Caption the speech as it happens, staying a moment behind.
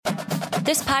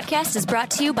This podcast is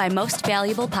brought to you by Most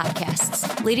Valuable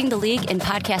Podcasts, leading the league in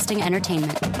podcasting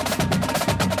entertainment.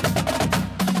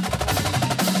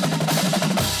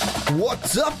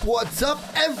 What's up,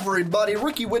 everybody?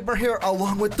 Ricky Widmer here,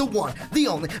 along with the one, the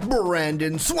only,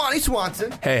 Brandon Swanee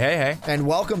Swanson. Hey. And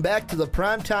welcome back to the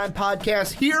Primetime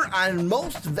Podcast here on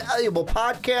Most Valuable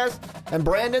Podcast. And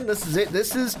Brandon, this is it.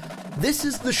 This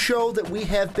is the show that we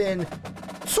have been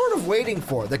sort of waiting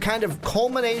for. The kind of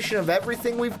culmination of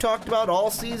everything we've talked about all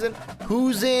season.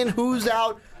 Who's in, who's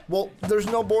out. Well, there's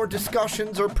no more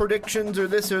discussions or predictions or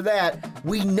this or that.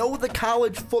 We know the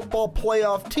college football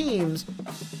playoff teams,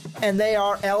 and they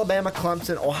are Alabama,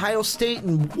 Clemson, Ohio State,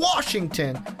 and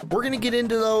Washington. We're going to get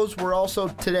into those. We're also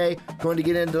today going to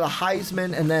get into the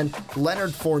Heisman and then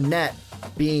Leonard Fournette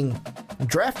being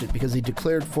drafted because he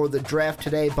declared for the draft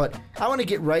today. But I want to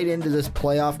get right into this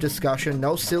playoff discussion.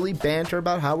 No silly banter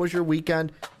about how was your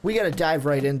weekend. We got to dive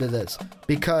right into this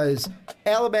because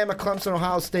Alabama, Clemson,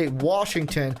 Ohio State,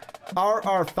 Washington are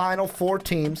our final four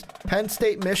teams. Penn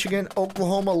State, Michigan,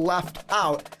 Oklahoma left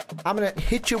out. I'm going to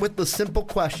hit you with the simple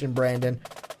question, Brandon.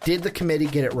 Did the committee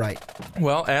get it right?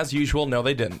 Well, as usual, no,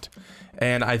 they didn't.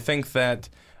 And I think that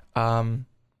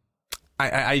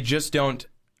I just don't.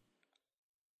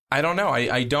 I don't know.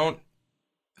 I don't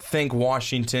think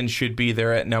Washington should be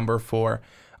there at number 4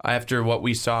 after what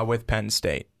we saw with Penn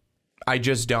State. I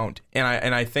just don't.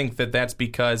 And I think that that's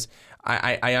because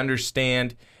I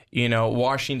understand,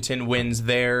 Washington wins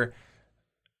their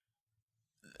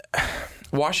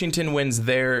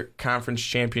conference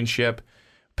championship.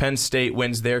 Penn State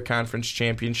wins their conference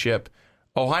championship.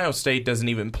 Ohio State doesn't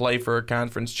even play for a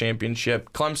conference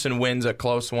championship. Clemson wins a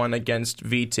close one against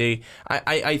VT.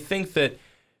 I think that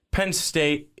Penn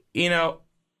State,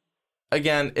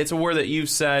 again, it's a word that you've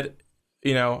said,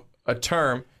 a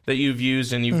term that you've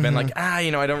used, and you've been like, I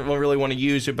don't really want to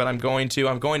use it, but I'm going to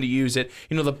use it.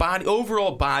 The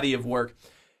overall body of work,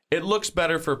 it looks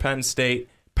better for Penn State.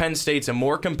 Penn State's a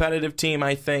more competitive team,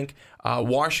 I think.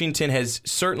 Washington has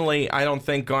certainly, I don't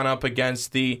think, gone up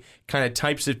against the kind of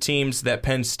types of teams that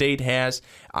Penn State has.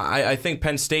 I think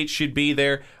Penn State should be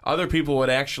there. Other people would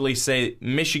actually say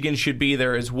Michigan should be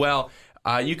there as well.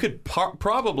 You could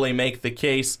probably make the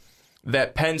case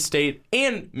that Penn State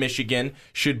and Michigan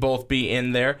should both be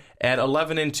in there at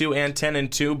 11-2 and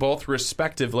 10-2, both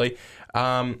respectively.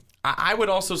 I would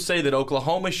also say that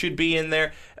Oklahoma should be in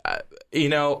there.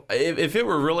 If it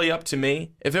were really up to me,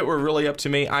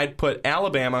 I'd put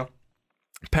Alabama,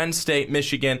 Penn State,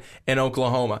 Michigan, and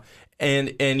Oklahoma.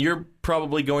 And you're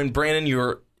probably going, Brandon,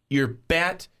 you're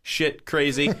bat shit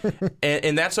crazy,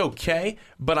 and that's okay,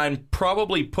 but I'm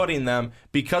probably putting them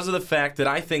because of the fact that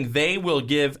I think they will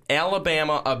give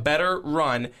Alabama a better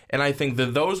run, and I think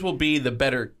that those will be the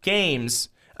better games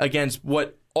against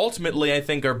what ultimately I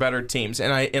think are better teams.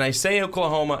 And I say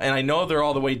Oklahoma, and I know they're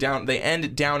all the way down. They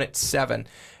end down at 7.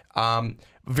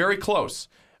 Very close.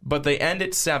 But they end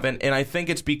at 7, and I think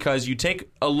it's because you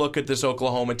take a look at this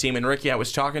Oklahoma team, and Ricky, I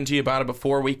was talking to you about it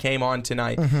before we came on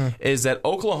tonight, is that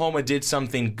Oklahoma did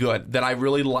something good that I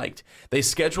really liked. They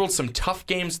scheduled some tough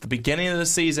games at the beginning of the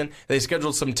season. They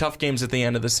scheduled some tough games at the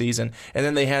end of the season, and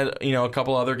then they had a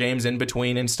couple other games in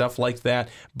between and stuff like that.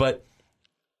 But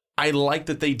I like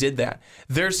that they did that.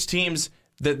 There's teams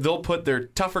that they'll put their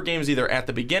tougher games either at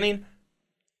the beginning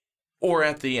or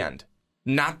at the end,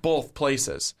 not both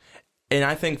places. And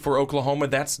I think for Oklahoma,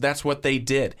 that's what they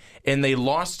did. And they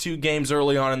lost 2 games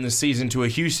early on in the season to a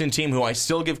Houston team who I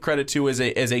still give credit to as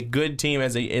a good team,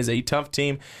 as a tough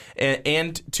team,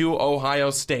 and to Ohio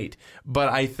State. But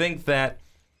I think that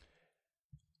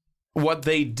what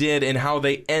they did and how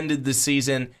they ended the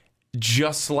season,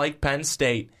 just like Penn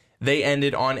State, they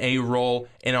ended on a roll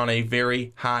and on a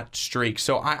very hot streak.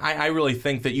 So I really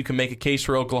think that you can make a case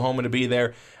for Oklahoma to be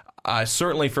there,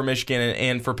 certainly for Michigan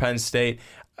and for Penn State.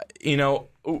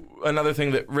 Another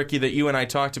thing that, Ricky, that you and I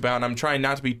talked about, and I'm trying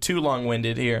not to be too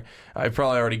long-winded here. I've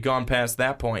probably already gone past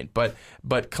that point. But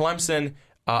Clemson,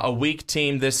 a weak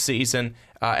team this season,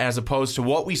 as opposed to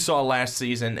what we saw last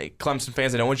season. Clemson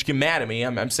fans, I don't want you to get mad at me.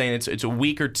 I'm saying it's a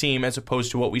weaker team as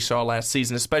opposed to what we saw last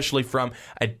season, especially from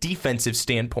a defensive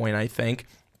standpoint, I think.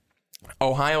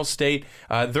 Ohio State,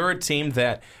 they're a team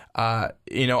that,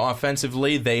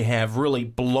 offensively, they have really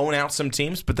blown out some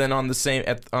teams, but then on the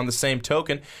same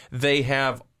token, they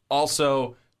have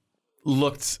also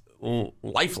looked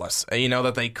lifeless.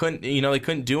 That they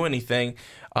couldn't do anything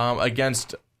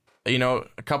against a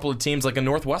couple of teams like a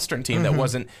Northwestern team that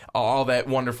wasn't all that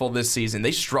wonderful this season.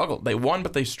 They struggled. They won,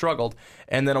 but they struggled.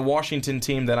 And then a Washington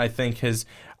team that I think has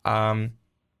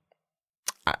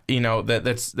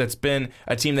that's been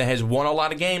a team that has won a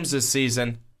lot of games this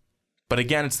season, But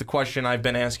again, it's the question I've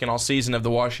been asking all season of the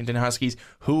Washington Huskies.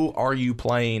 Who are you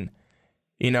playing?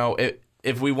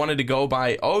 If we wanted to go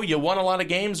by, you won a lot of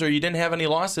games or you didn't have any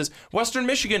losses, Western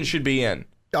Michigan should be in.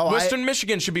 Western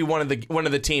Michigan should be one of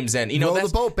the teams in. Row the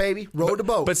boat, baby. Row the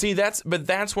boat. But see, that's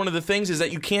one of the things is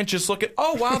that you can't just look at,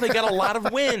 they got a lot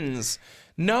of wins.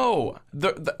 No,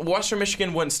 the Western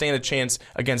Michigan wouldn't stand a chance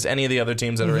against any of the other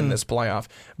teams that are in this playoff.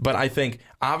 But I think,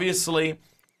 obviously,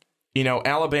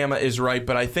 Alabama is right.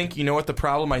 But I think, what the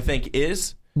problem I think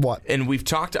is? What? And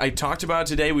I talked about it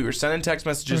today. We were sending text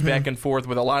messages back and forth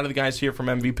with a lot of the guys here from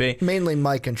MVP. Mainly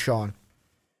Mike and Sean.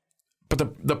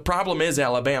 But the problem is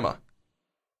Alabama.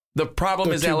 The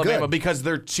problem is Alabama because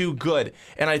they're too good.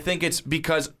 And I think it's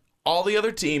because all the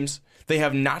other teams, they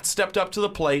have not stepped up to the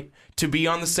plate to be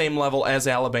on the same level as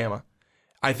Alabama.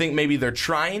 I think maybe they're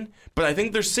trying, but I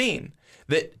think they're seeing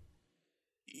that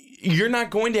you're not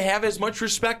going to have as much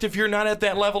respect if you're not at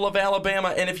that level of Alabama.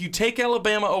 And if you take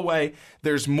Alabama away,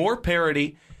 there's more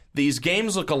parity. These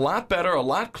games look a lot better, a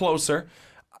lot closer.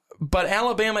 But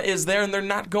Alabama is there, and they're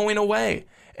not going away.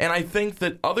 And I think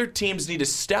that other teams need to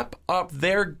step up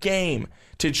their game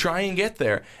to try and get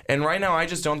there. And right now, I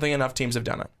just don't think enough teams have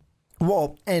done it.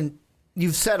 Well, and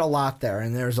you've said a lot there,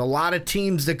 and there's a lot of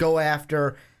teams to go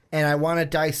after, and I want to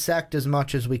dissect as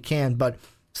much as we can. But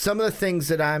some of the things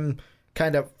that I'm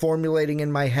kind of formulating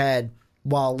in my head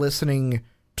while listening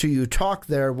to you talk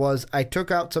there was I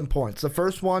took out some points. The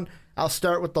first one, I'll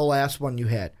start with the last one you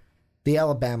had, the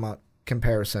Alabama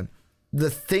comparison. The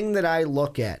thing that I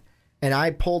look at, and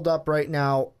I pulled up right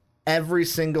now every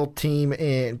single team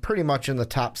in pretty much in the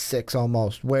top 6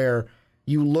 almost, where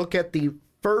you look at the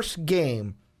first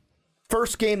game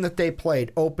that they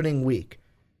played opening week.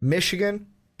 Michigan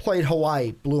played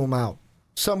Hawaii, blew them out.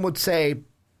 Some would say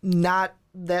not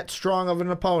that strong of an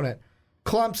opponent.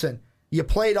 Clemson, you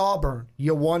played Auburn,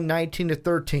 you won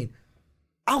 19-13.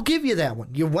 I'll give you that one.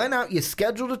 You went out, you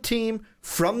scheduled a team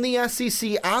from the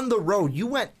SEC on the road. You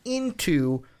went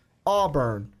into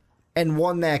Auburn and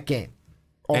won that game.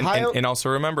 Ohio, and also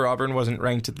remember, Auburn wasn't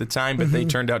ranked at the time, but they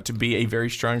turned out to be a very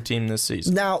strong team this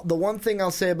season. Now, the one thing I'll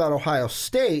say about Ohio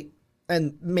State,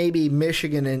 and maybe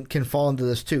Michigan can fall into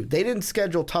this too, they didn't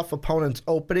schedule tough opponents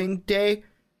opening day.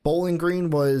 Bowling Green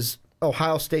was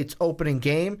Ohio State's opening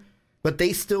game, but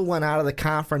they still went out of the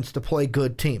conference to play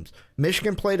good teams.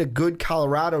 Michigan played a good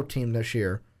Colorado team this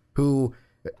year, who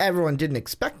everyone didn't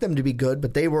expect them to be good,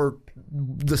 but they were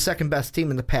the second best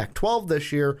team in the Pac-12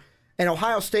 this year. And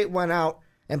Ohio State went out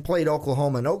and played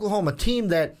Oklahoma. An Oklahoma team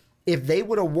that if they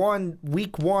would have won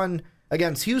week 1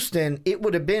 against Houston, it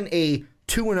would have been a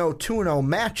 2-0, 2-0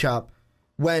 matchup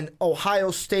when Ohio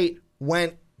State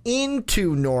went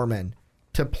into Norman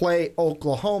to play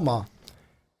Oklahoma.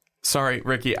 Sorry,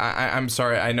 Ricky. I'm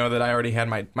sorry. I know that I already had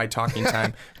my talking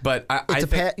time, but I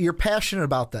think you're passionate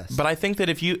about this. But I think that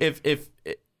if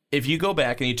you go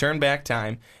back and you turn back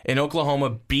time and Oklahoma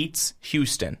beats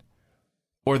Houston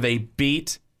or they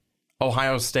beat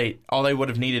Ohio State, all they would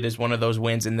have needed is one of those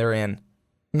wins and they're in.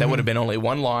 That would have been only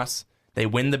one loss. They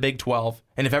win the Big 12.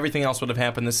 And if everything else would have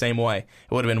happened the same way,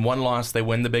 it would have been one loss, they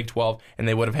win the Big 12, and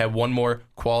they would have had one more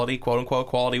quality, quote-unquote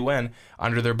quality win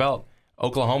under their belt.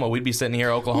 Oklahoma, we'd be sitting here,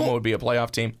 Oklahoma would be a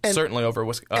playoff team, certainly over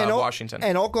Washington.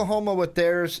 And Oklahoma with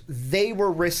theirs, they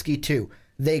were risky too.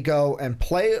 They go and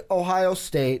play Ohio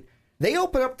State. They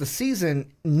open up the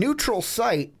season neutral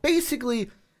site. Basically,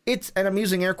 it's, and I'm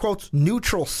using air quotes,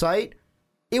 neutral site.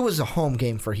 It was a home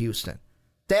game for Houston.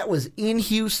 That was in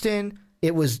Houston.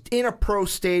 It was in a pro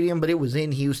stadium, but it was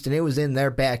in Houston. It was in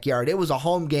their backyard. It was a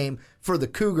home game for the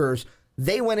Cougars.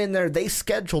 They went in there. They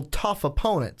scheduled tough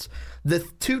opponents. The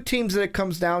two teams that it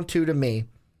comes down to me,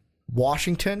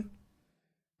 Washington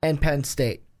and Penn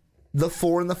State. The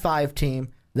 4 and the 5 team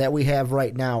that we have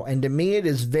right now. And to me, it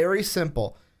is very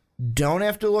simple. Don't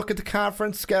have to look at the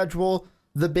conference schedule.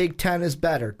 The Big Ten is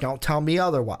better. Don't tell me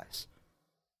otherwise.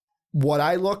 What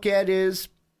I look at is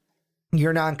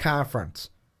your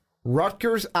non-conference.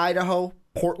 Rutgers, Idaho,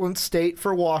 Portland State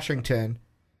for Washington,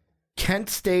 Kent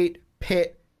State,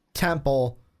 Pitt,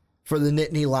 Temple for the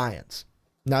Nittany Lions.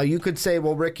 Now, you could say,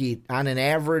 well, Ricky, on an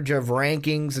average of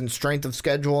rankings and strength of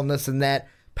schedule and this and that,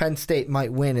 Penn State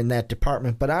might win in that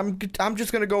department. But I'm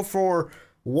just going to go for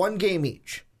one game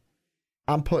each.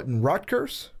 I'm putting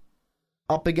Rutgers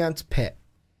up against Pitt.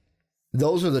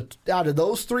 Those are out of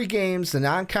those 3 games, the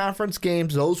non-conference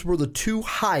games, those were the 2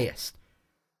 highest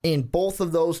in both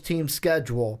of those teams'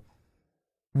 schedule.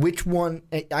 Which one?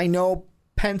 I know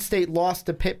Penn State lost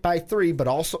to Pitt by 3, but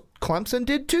also Clemson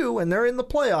did too, and they're in the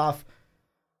playoff.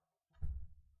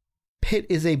 Pitt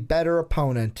is a better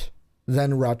opponent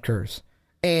than Rutgers.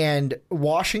 And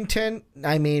Washington,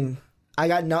 I mean, I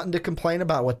got nothing to complain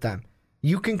about with them.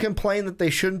 You can complain that they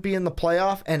shouldn't be in the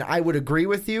playoff, and I would agree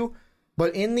with you.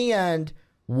 But in the end,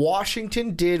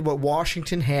 Washington did what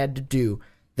Washington had to do.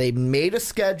 They made a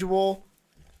schedule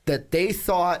that they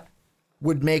thought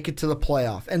would make it to the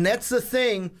playoff. And that's the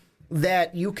thing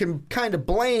that you can kind of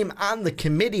blame on the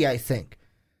committee, I think.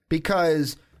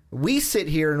 Because we sit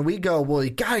here and we go, well,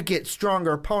 you got to get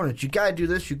stronger opponents. You got to do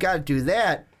this. You got to do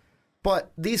that.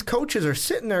 But these coaches are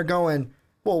sitting there going,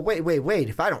 well, wait.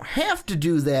 If I don't have to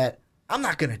do that, I'm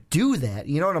not going to do that.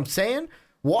 You know what I'm saying?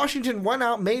 Washington went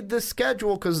out, made this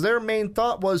schedule because their main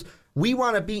thought was, we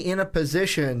want to be in a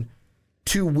position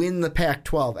to win the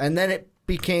Pac-12. And then it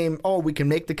became, we can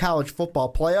make the college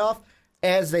football playoff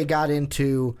as they got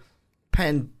into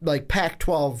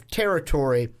Pac-12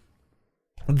 territory.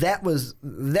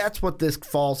 That's what this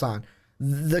falls on.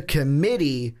 The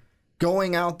committee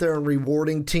going out there and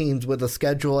rewarding teams with a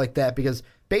schedule like that, because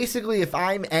basically if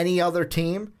I'm any other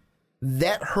team,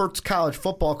 that hurts college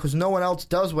football because no one else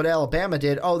does what Alabama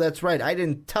did. Oh, that's right. I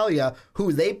didn't tell you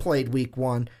who they played week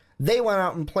 1. They went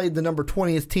out and played the number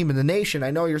 20th team in the nation. I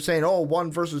know you're saying,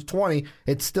 1 versus 20,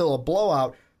 it's still a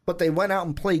blowout. But they went out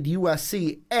and played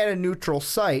USC at a neutral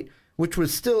site, which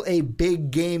was still a big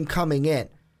game coming in.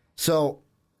 So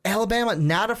Alabama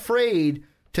not afraid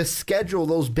to schedule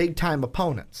those big-time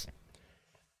opponents.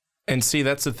 And see,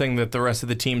 that's the thing that the rest of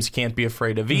the teams can't be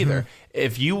afraid of either.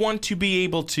 If you want to be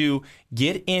able to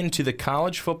get into the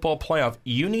college football playoff,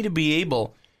 you need to be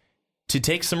able to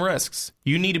take some risks.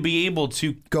 You need to be able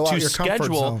to go out to your schedule.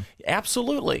 Comfort zone.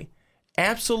 Absolutely.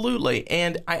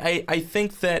 And I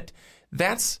think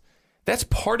that's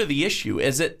part of the issue,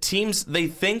 is that teams, they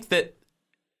think that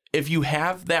if you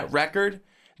have that record,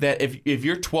 that if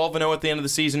you're 12-0 at the end of the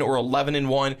season or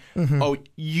 11-1,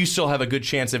 you still have a good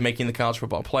chance of making the college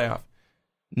football playoff.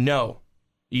 No,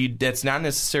 that's not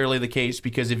necessarily the case,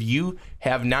 because if you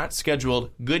have not scheduled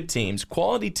good teams,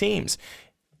 quality teams,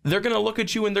 they're going to look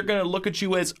at you and they're going to look at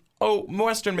you as,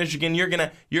 Western Michigan, you're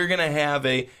gonna have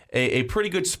a pretty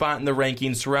good spot in the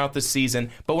rankings throughout the season.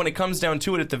 But when it comes down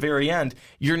to it at the very end,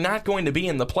 you're not going to be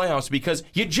in the playoffs because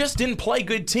you just didn't play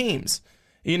good teams.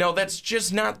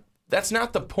 That's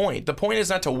not the point. The point is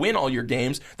not to win all your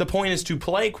games. The point is to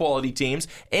play quality teams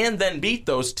and then beat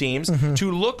those teams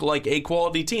to look like a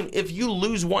quality team. If you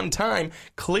lose one time,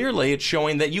 clearly it's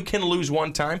showing that you can lose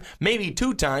one time, maybe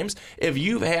 2 times. If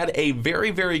you've had a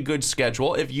very, very good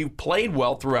schedule, if you played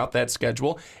well throughout that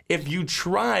schedule, if you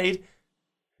tried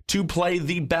to play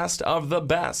the best of the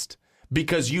best,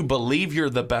 because you believe you're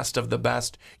the best of the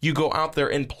best, you go out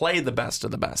there and play the best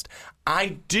of the best.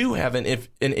 I do have an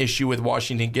issue with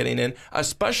Washington getting in,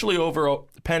 especially over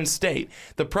Penn State.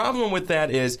 The problem with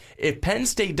that is, if Penn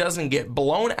State doesn't get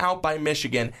blown out by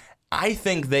Michigan, I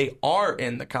think they are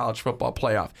in the college football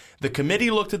playoff. The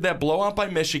committee looked at that blowout by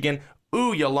Michigan.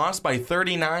 You lost by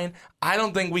 39. I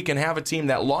don't think we can have a team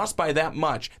that lost by that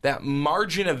much, that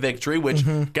margin of victory, which,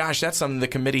 gosh, that's something the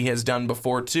committee has done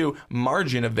before too,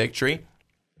 margin of victory.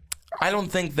 I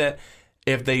don't think that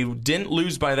if they didn't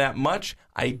lose by that much,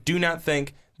 I do not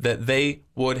think that they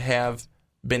would have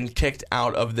been kicked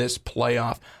out of this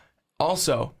playoff.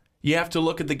 Also, you have to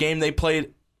look at the game they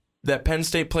played, that Penn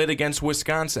State played against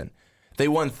Wisconsin. They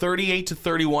won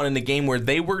 38-31 in a game where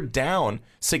they were down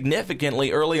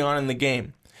significantly early on in the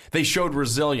game. They showed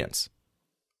resilience.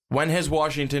 When has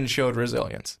Washington showed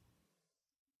resilience?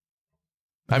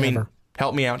 Never. I mean,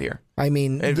 help me out here. I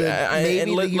mean, maybe the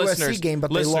USC game,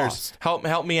 but they lost.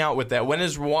 Help me out with that. When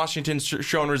has Washington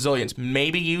shown resilience?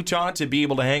 Maybe Utah, to be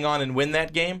able to hang on and win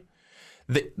that game.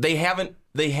 They haven't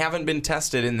been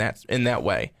tested in that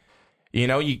way. You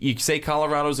know, you say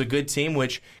Colorado's a good team,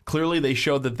 which clearly they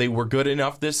showed that they were good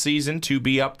enough this season to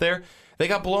be up there. They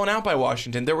got blown out by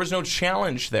Washington. There was no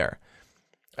challenge there.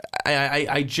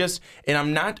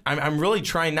 I'm really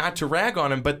trying not to rag on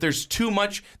them, but there's too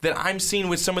much that I'm seeing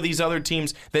with some of these other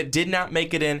teams that did not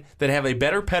make it in, that have a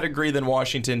better pedigree than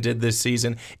Washington did this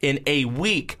season, in a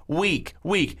weak,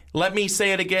 let me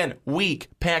say it again, weak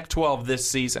Pac-12 this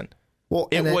season. Well,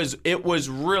 it was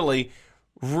really,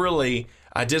 really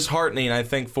disheartening, I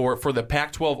think, for the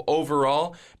Pac-12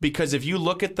 overall, because if you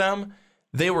look at them,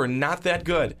 they were not that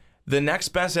good. The next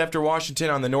best after Washington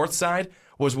on the north side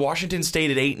was Washington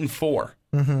State at 8-4.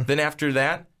 Then after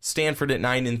that, Stanford at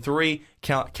 9-3,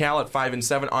 Cal at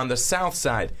 5-7. On the south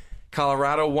side,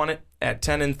 Colorado won it at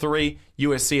 10-3,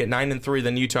 USC at 9-3,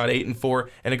 then Utah at 8-4,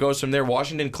 and it goes from there.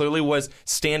 Washington clearly was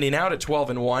standing out at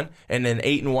 12-1, and then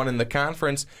 8-1 in the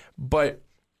conference. But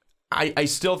I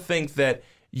still think that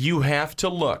you have to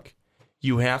look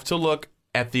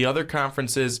at the other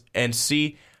conferences and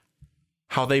see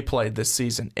how they played this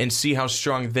season and see how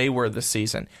strong they were this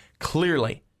season.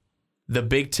 clearly, the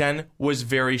Big Ten was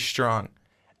very strong.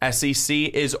 SEC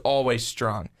is always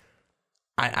strong.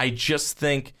 I just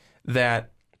think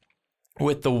that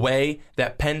with the way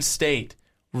that Penn State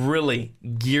really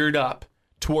geared up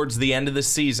towards the end of the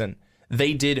season,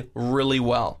 they did really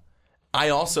well. I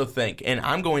also think, and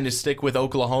I'm going to stick with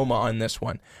Oklahoma on this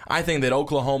one, I think that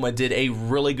Oklahoma did a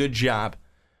really good job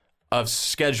of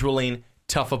scheduling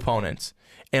tough opponents.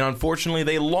 And unfortunately,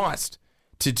 they lost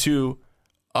to two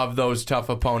of those tough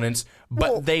opponents,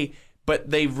 but they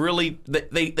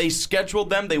scheduled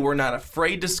them. They were not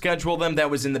afraid to schedule them. That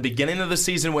was in the beginning of the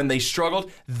season when they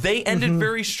struggled. They ended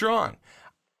very strong.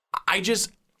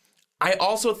 I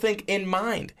also think in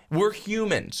mind, we're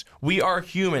humans. We are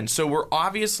humans. So we're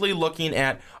obviously looking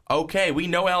at, okay, we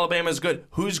know Alabama's good.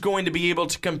 Who's going to be able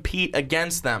to compete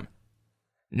against them?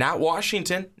 Not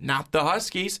Washington, not the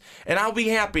Huskies. And I'll be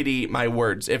happy to eat my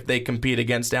words if they compete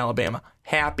against Alabama.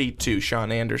 Happy to,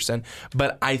 Sean Anderson.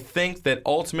 But I think that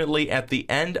ultimately at the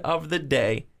end of the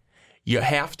day, you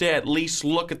have to at least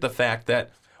look at the fact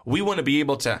that we want to be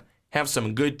able to have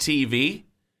some good TV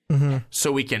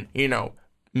so we can,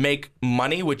 make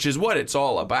money, which is what it's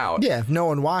all about. Yeah, if no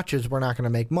one watches, we're not going to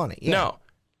make money. Yeah. No.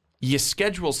 You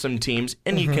schedule some teams,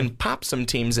 and you can pop some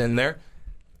teams in there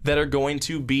that are going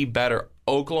to be better.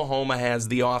 Oklahoma has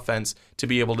the offense to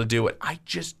be able to do it. I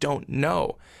just don't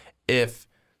know if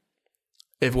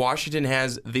Washington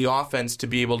has the offense to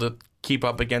be able to keep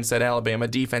up against that Alabama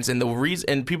defense. And the reason,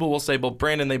 and people will say, well,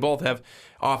 Brandon, they both have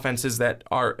offenses that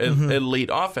are elite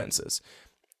offenses.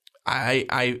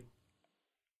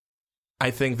 I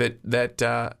think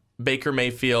that Baker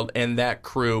Mayfield and that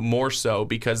crew more so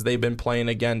because they've been playing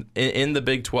again in the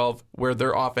Big 12 where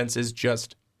their offense is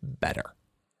just better.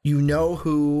 You know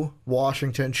who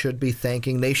Washington should be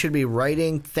thanking? They should be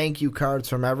writing thank you cards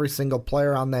from every single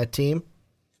player on that team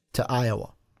to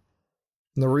Iowa.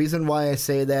 And the reason why I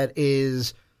say that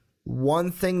is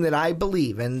one thing that I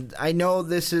believe, and I know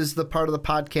this is the part of the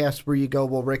podcast where you go,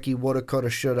 well, Ricky, woulda,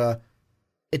 coulda, shoulda.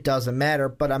 It doesn't matter,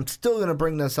 but I'm still going to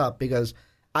bring this up because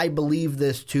I believe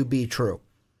this to be true.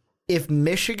 If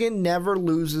Michigan never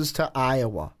loses to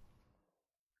Iowa,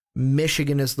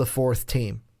 Michigan is the fourth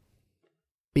team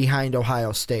behind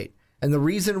Ohio State. And the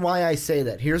reason why I say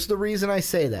that, here's the reason I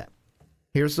say that.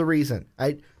 Here's the reason.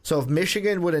 So if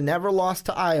Michigan would have never lost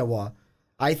to Iowa,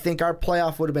 I think our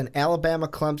playoff would have been Alabama,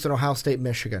 Clemson, Ohio State,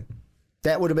 Michigan.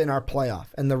 That would have been our playoff.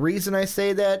 And the reason I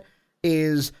say that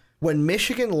is when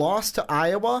Michigan lost to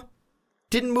Iowa,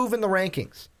 didn't move in the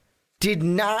rankings. Did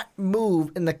not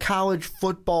move in the college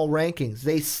football rankings.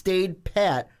 They stayed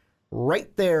pat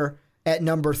right there at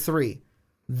number 3.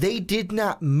 They did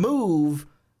not move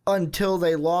until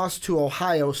they lost to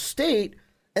Ohio State,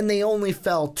 and they only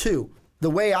fell 2. The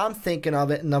way I'm thinking of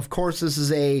it, and of course this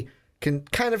is a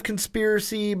kind of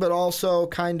conspiracy, but also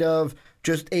kind of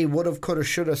just a woulda, coulda,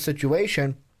 shoulda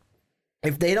situation.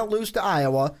 If they don't lose to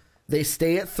Iowa, they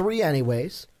stay at 3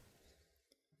 anyways.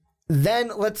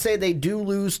 Then let's say they do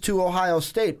lose to Ohio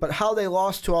State, but how they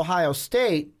lost to Ohio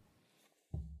State,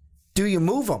 do you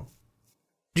move them?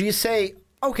 Do you say,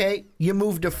 okay, you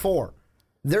move to 4.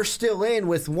 They're still in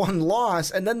with 1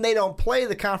 loss, and then they don't play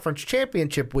the conference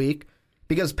championship week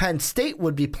because Penn State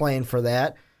would be playing for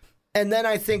that. And then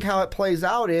I think how it plays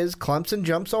out is Clemson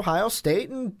jumps Ohio State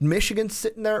and Michigan's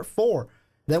sitting there at 4.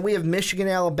 Then we have Michigan,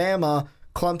 Alabama,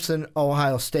 Clemson,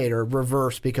 Ohio State, or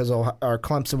reverse because our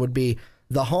Clemson would be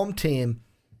the home team.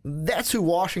 That's who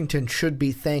Washington should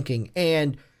be thanking.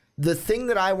 And the thing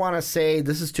that I want to say,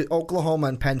 this is to Oklahoma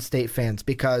and Penn State fans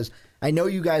because I know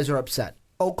you guys are upset.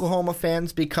 Oklahoma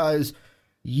fans, because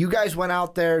you guys went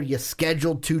out there, you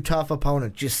scheduled 2 tough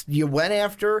opponents. You went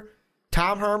after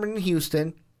Tom Herman in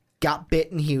Houston, got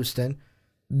bit in Houston.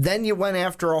 Then you went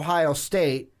after Ohio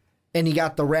State, and you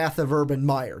got the wrath of Urban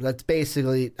Meyer. That's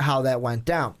basically how that went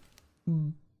down.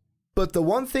 But the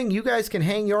one thing you guys can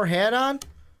hang your hat on,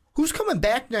 who's coming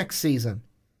back next season?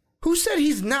 Who said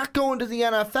he's not going to the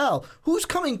NFL? Who's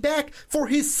coming back for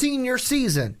his senior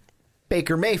season?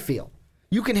 Baker Mayfield.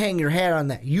 You can hang your hat on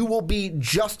that. You will be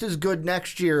just as good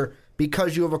next year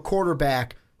because you have a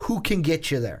quarterback who can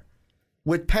get you there.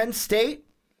 With Penn State,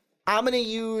 I'm going to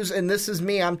use, and this is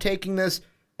me, I'm taking this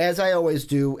as I always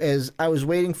do, as I was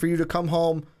waiting for you to come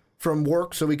home from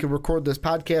work so we could record this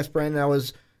podcast, Brandon. I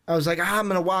was like, I'm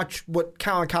going to watch what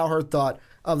Colin Cowherd thought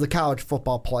of the college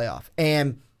football playoff.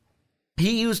 And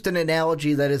he used an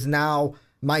analogy that is now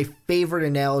my favorite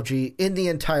analogy in the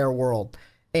entire world.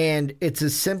 And it's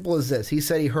as simple as this. He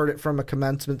said he heard it from a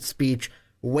commencement speech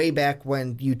way back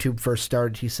when YouTube first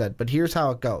started. He said, but here's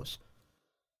how it goes.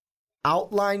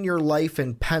 Outline your life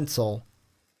in pencil,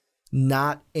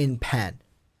 not in pen.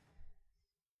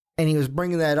 And he was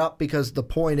bringing that up because the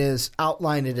point is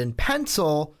outline it in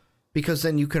pencil, because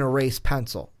then you can erase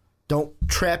pencil. Don't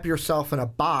trap yourself in a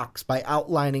box by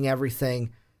outlining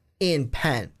everything in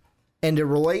pen. And to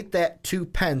relate that to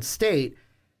Penn State,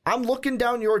 I'm looking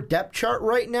down your depth chart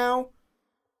right now.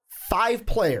 5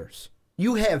 players.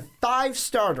 You have 5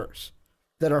 starters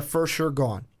that are for sure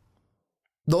gone.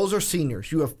 Those are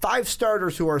seniors. You have 5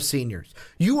 starters who are seniors.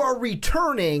 You are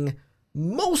returning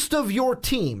most of your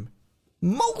team.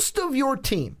 Most of your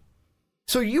team.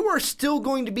 So you are still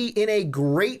going to be in a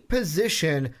great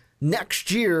position next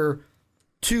year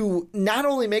to not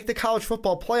only make the college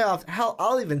football playoffs, hell,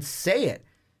 I'll even say it.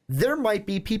 There might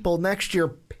be people next year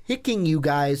picking you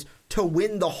guys to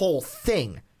win the whole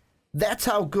thing. That's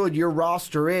how good your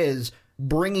roster is,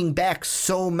 bringing back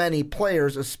so many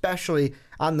players, especially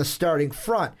on the starting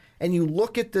front. And you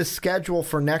look at the schedule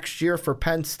for next year for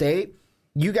Penn State,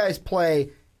 you guys play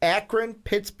Akron,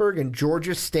 Pittsburgh, and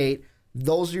Georgia State.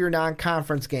 Those are your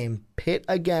non-conference games. Pitt,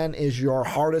 again, is your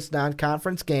hardest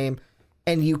non-conference game,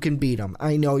 and you can beat them.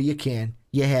 I know you can.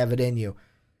 You have it in you.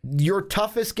 Your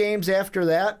toughest games after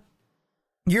that,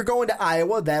 you're going to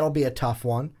Iowa. That'll be a tough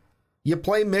one. You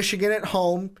play Michigan at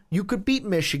home. You could beat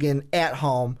Michigan at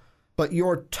home, but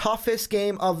your toughest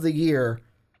game of the year,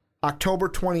 October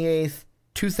 28th,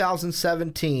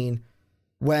 2017,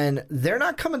 when they're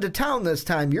not coming to town this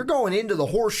time, you're going into the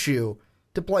Horseshoe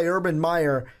to play Urban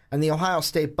Meyer and the Ohio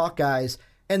State Buckeyes.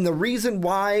 And the reason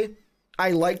why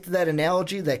I liked that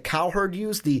analogy that Cowherd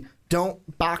used, the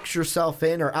don't box yourself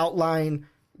in or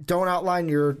don't outline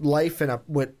your life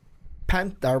with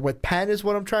pen is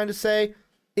what I'm trying to say,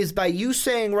 is by you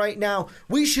saying right now,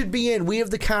 we should be in, we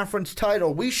have the conference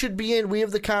title. We should be in, we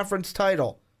have the conference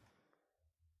title.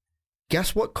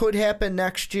 Guess what could happen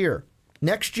next year?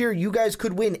 Next year, you guys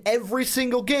could win every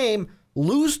single game,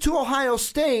 lose to Ohio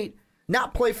State,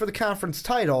 not play for the conference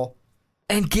title,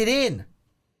 and get in.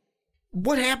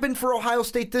 What happened for Ohio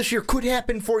State this year could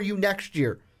happen for you next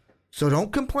year. So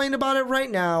don't complain about it right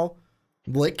now.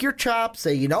 Lick your chops.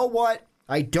 Say, you know what?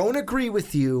 I don't agree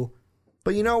with you,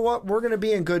 but you know what? We're going to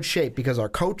be in good shape because our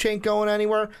coach ain't going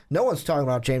anywhere. No one's talking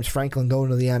about James Franklin going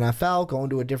to the NFL,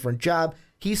 going to a different job.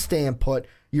 He's staying put.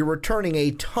 You're returning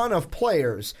a ton of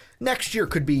players. Next year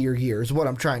could be your year, is what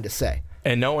I'm trying to say.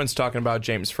 And no one's talking about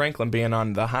James Franklin being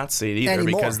on the hot seat either,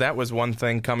 anymore. Because that was one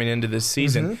thing coming into this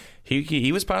season.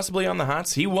 He was possibly on the hot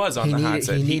seat. He was on the hot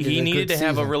seat. He needed to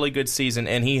have a really good season,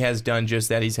 and he has done just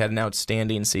that. He's had an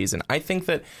outstanding season. I think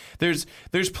that there's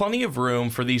plenty of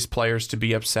room for these players to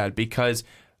be upset because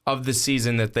of the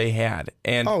season that they had,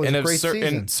 and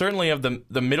certainly of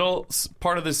the middle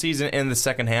part of the season and the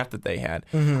second half that they had.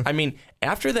 I mean,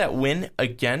 after that win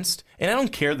against, and I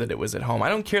don't care that it was at home. I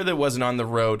don't care that it wasn't on the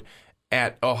road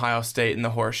at Ohio State in the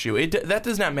Horseshoe. That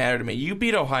does not matter to me. You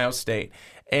beat Ohio State,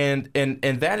 and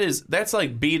that's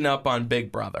like beating up on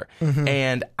Big Brother.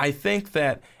 And I think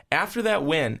that after that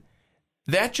win,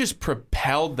 that just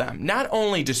propelled them not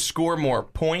only to score more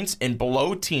points and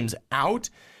blow teams out,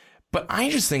 but I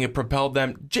just think it propelled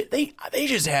them. They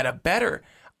just had a better,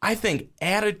 I think,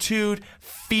 attitude,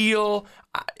 feel.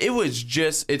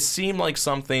 It seemed like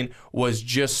something was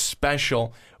just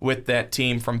special with that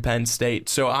team from Penn State.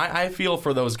 So I feel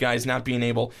for those guys not being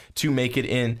able to make it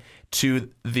in to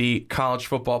the college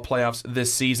football playoffs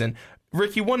this season.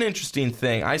 Ricky, one interesting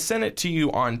thing. I sent it to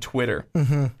you on Twitter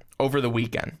over the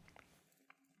weekend.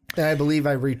 And I believe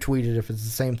I retweeted if it's the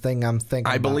same thing I'm thinking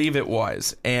about. I believe it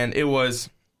was. And it was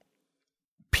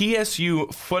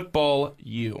PSU Football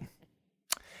U.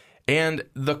 And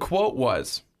the quote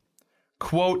was,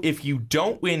 quote, "If you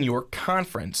don't win your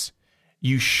conference,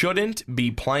 you shouldn't be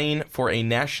playing for a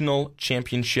national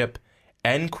championship,"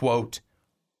 end quote.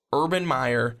 Urban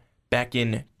Meyer back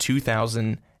in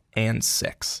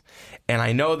 2006. And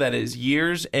I know that is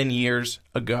years and years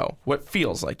ago, what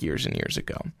feels like years and years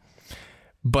ago.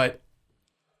 But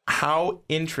how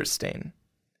interesting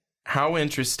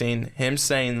him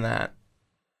saying that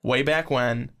way back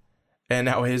when, and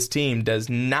now his team does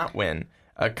not win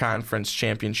a conference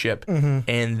championship,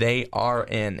 and they are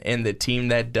in, and the team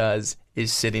that does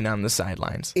is sitting on the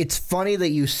sidelines. It's funny that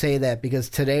you say that, because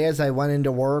today as I went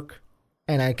into work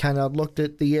and I kind of looked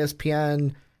at the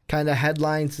ESPN kind of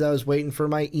headlines, I was waiting for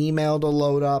my email to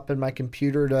load up and my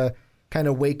computer to kind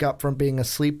of wake up from being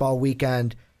asleep all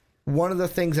weekend. One of the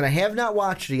things, and I have not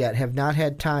watched it yet, have not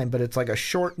had time, but it's like a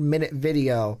short minute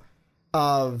video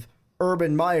of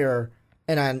Urban Meyer,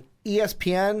 and on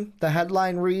ESPN, the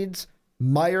headline reads,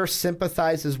 "Meyer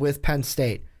sympathizes with Penn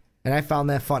State." And I found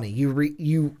that funny.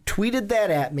 You tweeted that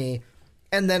at me,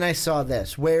 and then I saw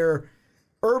this, where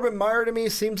Urban Meyer to me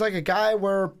seems like a guy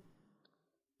where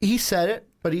he said it.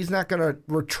 but he's not going to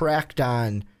retract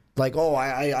on like, oh,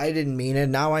 I didn't mean it.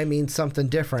 Now I mean something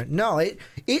different. No,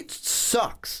 it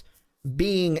sucks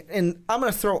being, and I'm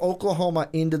going to throw Oklahoma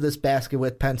into this basket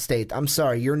with Penn State. I'm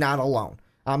sorry, you're not alone.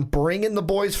 I'm bringing the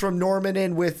boys from Norman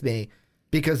in with me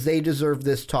because they deserve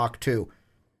this talk too.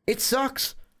 It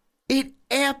sucks. It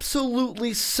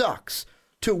absolutely sucks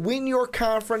to win your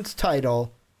conference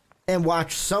title and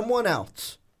watch someone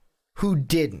else who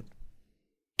didn't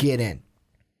get in.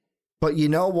 But you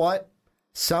know what?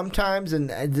 Sometimes, and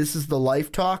this is the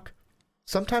life talk,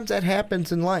 sometimes that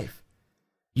happens in life.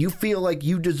 You feel like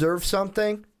you deserve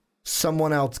something,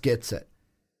 someone else gets it.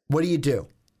 What do?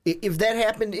 If that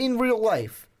happened in real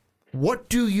life, what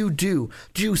do? Do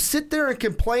you sit there and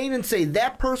complain and say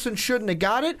that person shouldn't have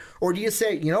got it? Or do you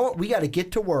say, you know what, we got to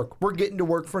get to work. We're getting to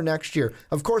work for next year.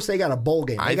 Of course, they got a bowl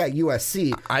game. They got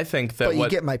USC. I think that but you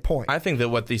get my point. I think that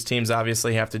what these teams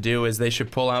obviously have to do is they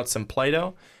should pull out some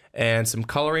Play-Doh and some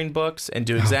coloring books and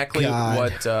do exactly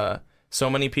what so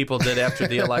many people did after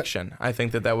the election. I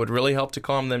think that would really help to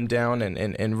calm them down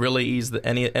and really ease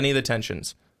any of the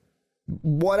tensions.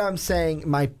 What I'm saying,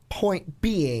 my point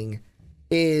being,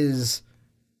 is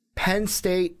Penn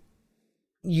State,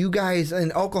 you guys,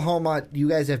 and Oklahoma, you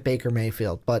guys have Baker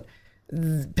Mayfield, but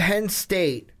Penn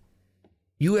State,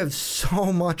 you have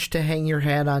so much to hang your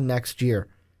hat on next year.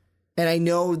 And I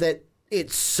know that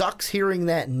it sucks hearing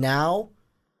that now,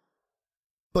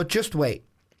 but just wait.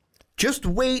 Just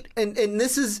wait, and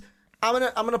this is, I'm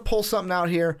gonna pull something out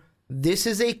here. This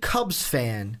is a Cubs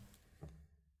fan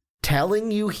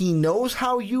telling you he knows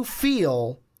how you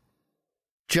feel.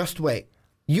 Just wait.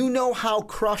 You know how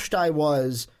crushed I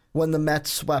was when the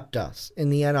Mets swept us in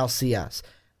the NLCS.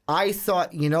 I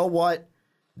thought, you know what?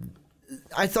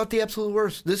 I thought the absolute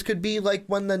worst. This could be like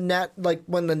when the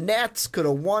Nats could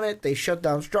have won it. They shut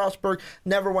down Strasburg,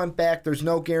 never went back. There's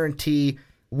no guarantee.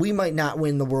 We might not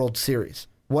win the World Series.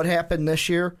 What happened this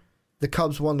year? The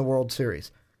Cubs won the World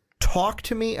Series. Talk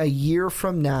to me a year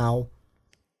from now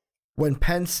when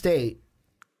Penn State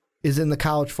is in the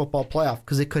college football playoff,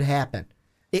 because it could happen.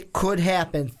 It could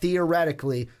happen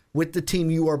theoretically with the team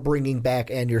you are bringing back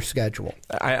and your schedule.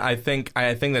 I think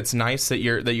that's nice that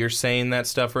you're saying that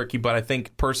stuff, Ricky. But I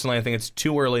think personally, I think it's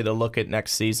too early to look at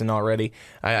next season already.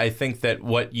 I think that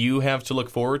what you have to look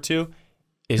forward to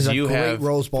is you have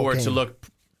to look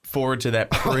forward to that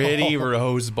pretty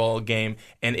Rose Bowl game,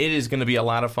 and it is going to be a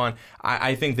lot of fun.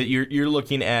 I think that you're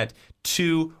looking at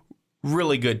two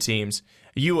really good teams.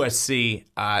 USC,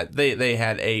 they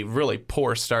had a really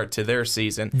poor start to their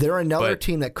season. They're another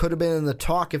team that could have been in the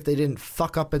talk if they didn't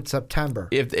fuck up in September.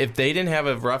 If they didn't have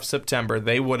a rough September,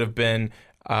 they would have been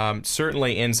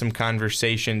certainly in some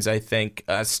conversations, I think,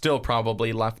 still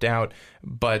probably left out,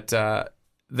 but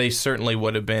they certainly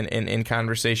would have been in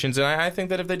conversations. And I think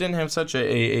that if they didn't have such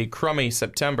a crummy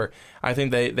September, I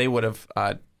think they would have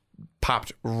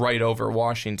popped right over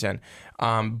Washington.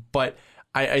 But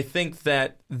I think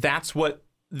that's what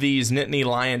these Nittany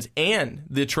Lions and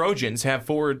the Trojans have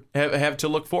to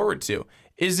look forward to,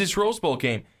 is this Rose Bowl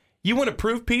game. You want to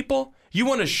prove people? You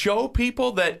want to show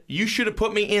people that you should have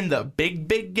put me in the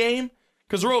big game?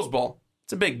 Because Rose Bowl,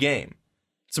 it's a big game.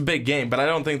 It's a big game, but I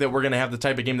don't think that we're going to have the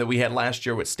type of game that we had last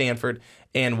year with Stanford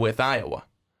and with Iowa.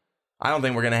 I don't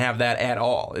think we're going to have that at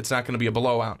all. It's not going to be a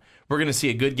blowout. We're going to see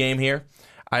a good game here.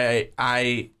 I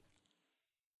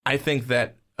think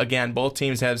that, again, both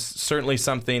teams have certainly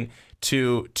something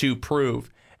to prove,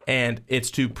 and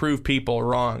it's to prove people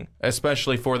wrong,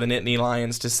 especially for the Nittany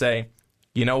Lions to say,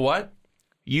 you know what?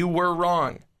 You were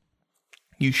wrong.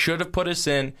 You should have put us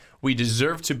in. We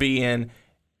deserve to be in,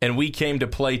 and we came to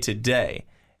play today.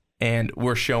 And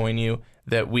we're showing you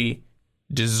that we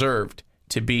deserved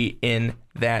to be in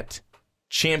that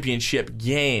championship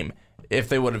game if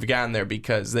they would have gotten there,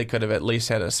 because they could have at least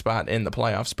had a spot in the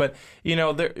playoffs. But, you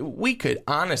know, we could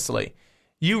honestly,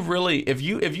 if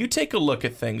you take a look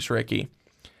at things, Ricky,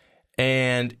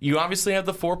 and you obviously have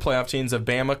the four playoff teams of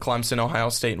Bama, Clemson, Ohio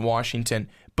State, and Washington,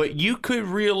 but you could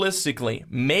realistically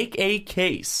make a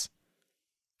case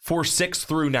for 6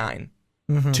 through 9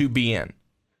 to be in.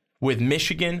 With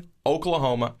Michigan,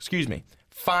 Oklahoma,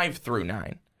 5 through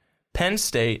 9. Penn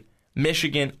State,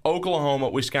 Michigan, Oklahoma,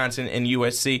 Wisconsin, and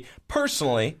USC.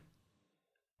 Personally,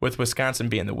 with Wisconsin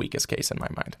being the weakest case in my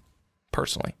mind.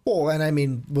 Personally. Well, and I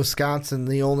mean, Wisconsin,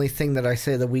 the only thing that I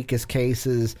say the weakest case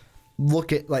is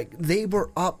look at, like, they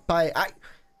were up by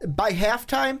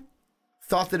halftime,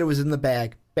 thought that it was in the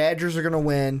bag. Badgers are going to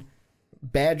win.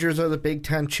 Badgers are the Big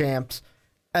Ten champs.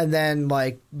 And then,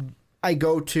 like, I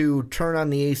go to turn on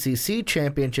the ACC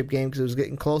championship game because it was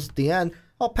getting close at the end.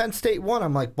 Oh, Penn State won.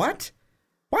 I'm like, what?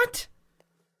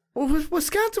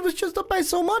 Wisconsin was just up by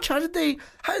so much. How did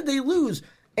they lose?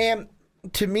 And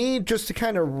to me, just to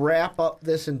kind of wrap up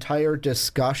this entire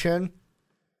discussion,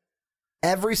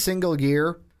 every single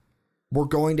year we're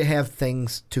going to have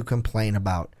things to complain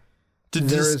about. To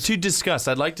discuss.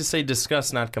 I'd like to say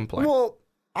discuss, not complain. Well,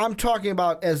 I'm talking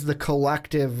about as the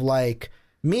collective, like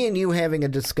me and you having a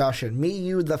discussion. Me,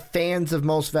 you, the fans of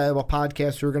Most Valuable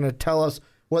Podcasts who are going to tell us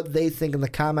what they think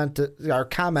in our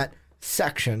comment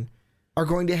section are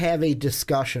going to have a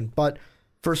discussion. But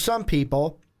for some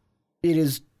people, it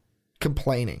is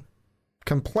complaining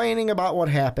about what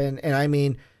happened. And I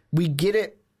mean, we get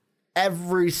it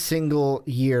every single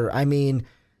year. I mean,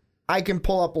 I can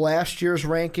pull up last year's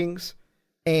rankings,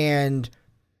 and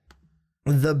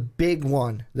the big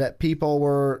one that people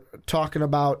were talking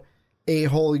about a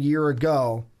whole year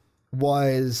ago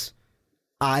was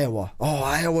Iowa. Oh,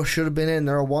 Iowa should have been in.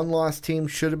 They're a one-loss team,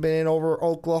 should have been in over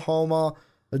Oklahoma,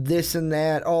 this and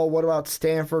that. Oh, what about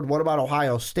Stanford? What about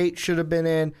Ohio State should have been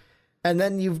in? And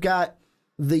then you've got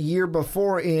the year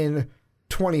before in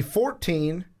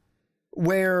 2014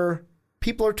 where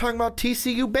people are talking about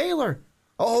TCU Baylor.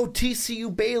 Oh,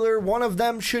 TCU Baylor, one of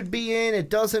them should be in. It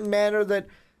doesn't matter that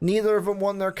neither of them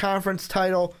won their conference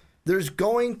title. There's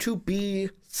going to be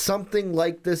something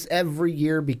like this every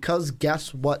year because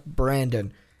guess what,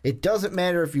 Brandon? It doesn't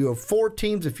matter if you have 4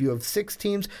 teams, if you have 6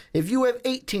 teams, if you have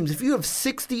 8 teams, if you have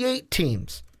 68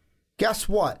 teams. Guess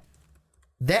what?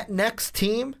 That next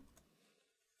team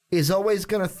is always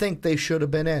going to think they should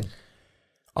have been in.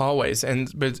 Always.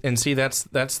 And see,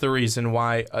 that's the reason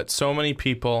why so many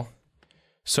people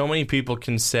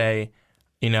can say,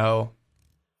 you know,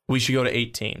 we should go to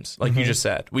 8 teams. Like you just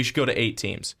said, we should go to 8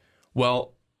 teams.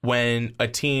 Well, when a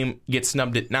team gets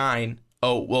snubbed at 9,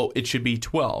 oh, well, it should be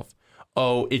 12.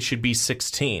 Oh, it should be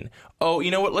 16. Oh,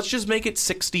 you know what? Let's just make it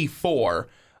 64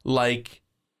 like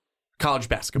college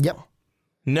basketball. Yep.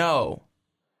 No.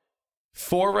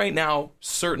 4 right now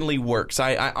certainly works.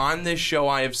 I on this show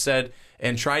I have said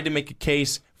and tried to make a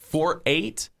case for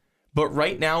 8, but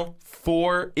right now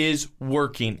 4 is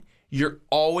working. You're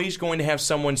always going to have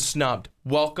someone snubbed.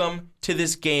 Welcome to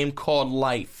this game called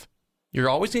life. You're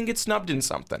always going to get snubbed in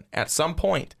something at some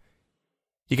point.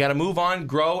 You got to move on,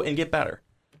 grow, and get better.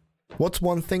 What's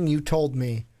one thing you told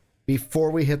me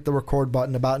before we hit the record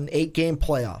button about an 8-game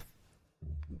playoff?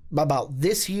 About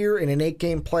this year in an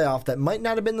 8-game playoff that might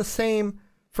not have been the same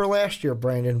for last year,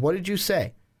 Brandon. What did you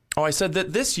say? Oh, I said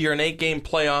that this year an 8-game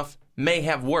playoff may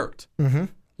have worked. Mm-hmm.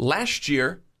 Last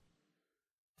year,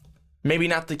 maybe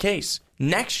not the case.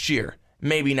 Next year,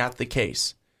 maybe not the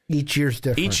case. Each year's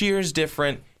different. Each year is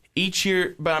different. Each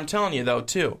year, but I'm telling you, though,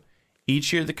 too,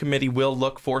 each year the committee will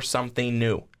look for something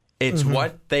new. It's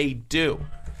what they do.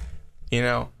 You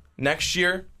know, next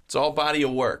year, it's all body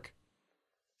of work.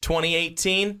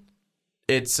 2018,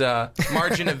 it's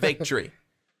margin of victory.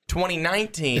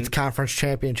 2019, it's conference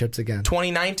championships again.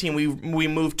 2019, we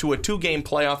moved to a 2-game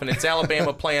playoff, and it's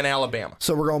Alabama playing Alabama.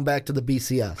 So we're going back to the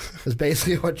BCS, is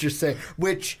basically what you're saying.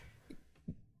 Which,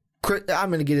 I'm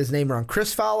going to get his name wrong.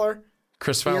 Chris Fowler,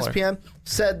 ESPN,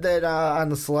 said that on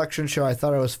the selection show, I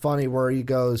thought it was funny, where he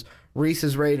goes, Reese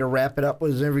is ready to wrap it up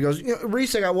with his interview. He goes, you know,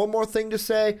 Reese, I got one more thing to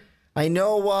say. I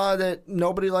know that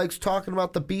nobody likes talking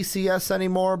about the BCS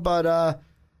anymore, but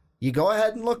you go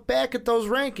ahead and look back at those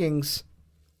rankings.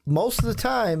 Most of the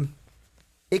time,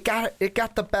 it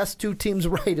got the best 2 teams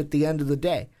right at the end of the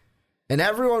day. And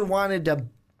everyone wanted to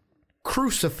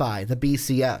crucify the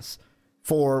BCS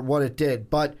for what it did.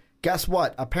 But guess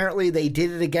what? Apparently they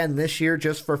did it again this year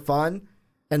just for fun,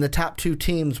 and the top 2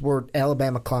 teams were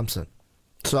Alabama, Clemson.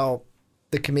 So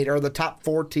the committee, or the top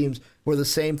 4 teams, were the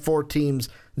same 4 teams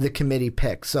the committee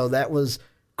picked. So that was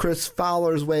Chris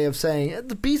Fowler's way of saying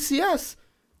the BCS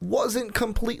wasn't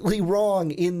completely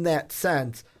wrong in that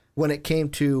sense when it came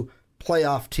to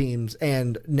playoff teams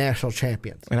and national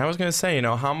champions. And I was going to say, you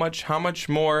know, how much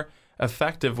more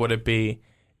effective would it be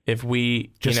if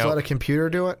we just let a computer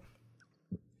do it?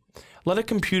 Let a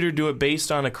computer do it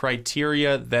based on a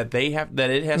criteria that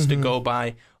it has to go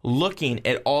by, looking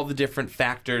at all the different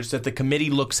factors that the committee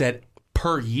looks at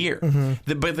per year.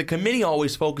 But the committee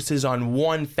always focuses on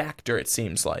one factor, it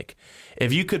seems like.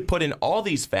 If you could put in all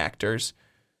these factors,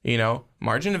 you know,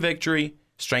 margin of victory,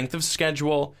 strength of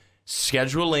schedule,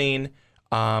 scheduling,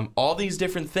 all these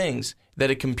different things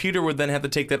that a computer would then have to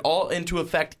take that all into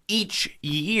effect each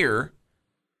year,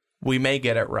 we may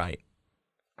get it right.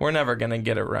 We're never going to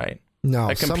get it right.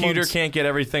 No, a computer can't get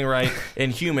everything right,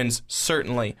 and humans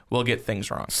certainly will get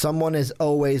things wrong. Someone is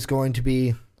always going to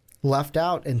be left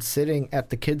out and sitting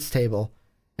at the kids' table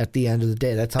at the end of the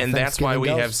day. That's how and that's why we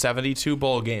goes. have 72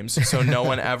 bowl games, so no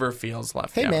one ever feels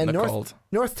left out in the cold.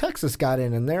 North Texas got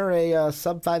in, and they're a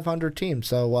sub 500 team,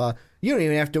 so you don't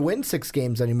even have to win 6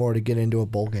 games anymore to get into a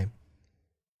bowl game.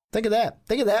 Think of that.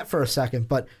 Think of that for a second.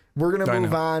 But we're going to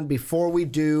move on. Before we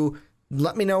do,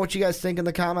 let me know what you guys think in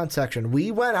the comment section. We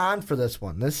went on for this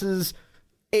one. This is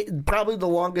probably the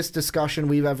longest discussion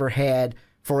we've ever had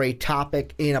for a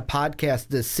topic in a podcast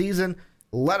this season.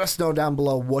 Let us know down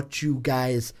below what you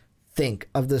guys think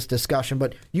of this discussion.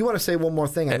 But you want to say one more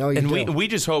thing. I know you do. And we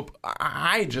just hope,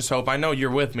 I know you're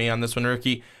with me on this one,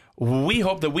 Ricky. We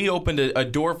hope that we opened a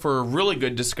door for a really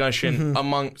good discussion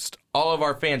amongst all of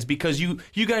our fans, because you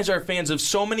guys are fans of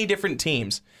so many different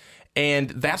teams. And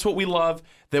that's what we love,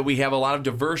 that we have a lot of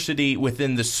diversity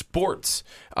within the sports,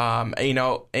 and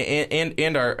our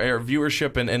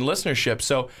viewership and listenership.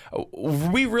 So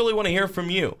we really want to hear from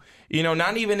you.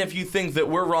 Not even if you think that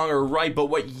we're wrong or right, but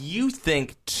what you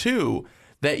think, too,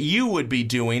 that you would be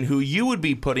doing, who you would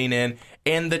be putting in,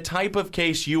 and the type of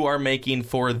case you are making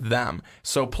for them.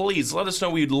 So please let us know.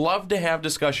 We'd love to have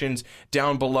discussions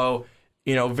down below,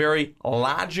 very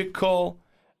logical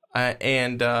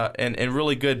and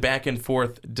really good back and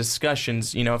forth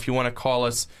discussions. If you want to call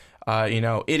us,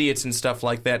 idiots and stuff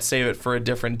like that, save it for a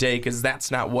different day, because that's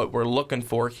not what we're looking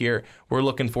for here. We're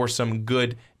looking for some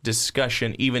good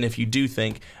discussion, even if you do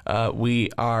think we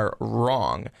are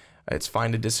wrong. It's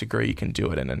fine to disagree. You can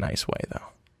do it in a nice way, though.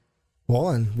 Well,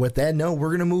 and with that note, we're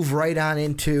going to move right on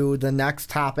into the next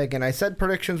topic. And I said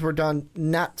predictions were done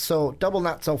not so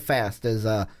fast,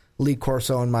 as Lee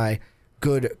Corso and my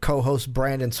good co-host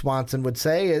Brandon Swanson would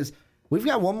say. Is we've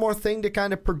got one more thing to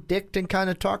kind of predict and kind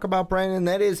of talk about, Brandon, and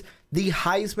that is the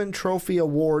Heisman Trophy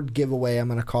Award giveaway, I'm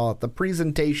going to call it, the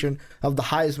presentation of the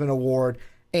Heisman Award.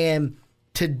 And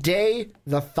today,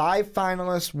 the 5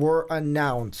 finalists were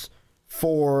announced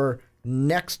for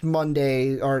next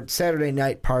Monday, or Saturday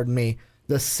night,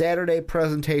 the Saturday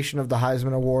presentation of the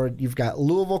Heisman Award. You've got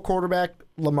Louisville quarterback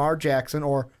Lamar Jackson,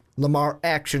 or Lamar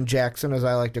Action Jackson, as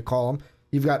I like to call him.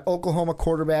 You've got Oklahoma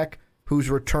quarterback who's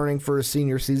returning for his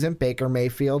senior season, Baker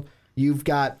Mayfield. You've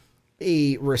got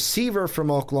a receiver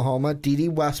from Oklahoma,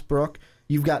 Dede Westbrook.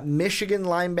 You've got Michigan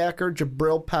linebacker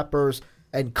Jabril Peppers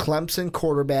and Clemson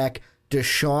quarterback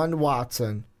Deshaun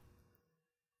Watson.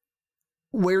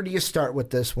 Where do you start with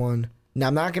this one? Now,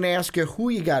 I'm not going to ask you who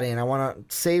you got in. I want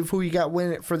to save who you got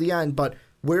winning it for the end. But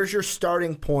where's your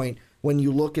starting point when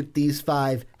you look at these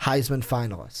 5 Heisman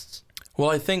finalists? Well,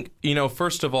 I think,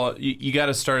 first of all, you got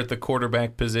to start at the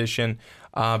quarterback position,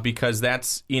 because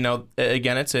that's,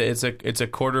 again, it's a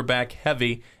quarterback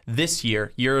heavy this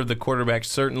year of the quarterback,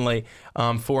 certainly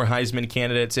for Heisman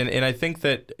candidates. And I think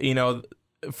that,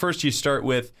 first you start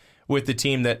with the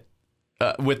team that,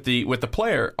 with the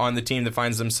player on the team that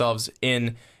finds themselves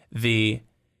in the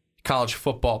college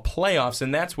football playoffs,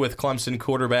 and that's with Clemson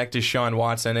quarterback Deshaun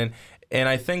Watson. And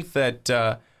I think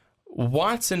that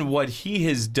Watson, what he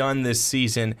has done this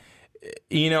season,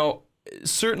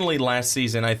 certainly last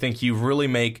season, I think you really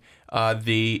make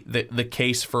the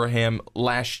case for him.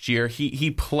 Last year,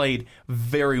 he played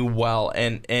very well,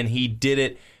 and he did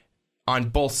it on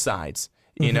both sides.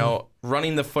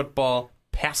 Running the football,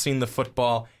 passing the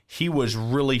football. He was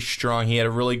really strong. He had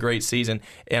a really great season.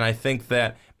 And I think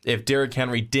that if Derrick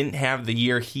Henry didn't have the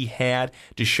year he had,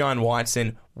 Deshaun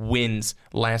Watson wins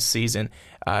last season.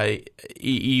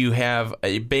 You have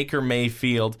a Baker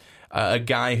Mayfield, a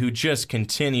guy who just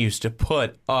continues to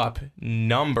put up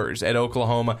numbers at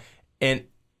Oklahoma. And,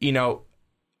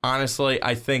 honestly,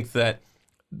 I think that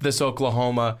this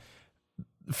Oklahoma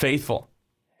faithful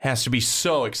has to be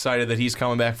so excited that he's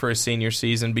coming back for his senior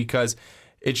season, because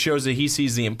it shows that he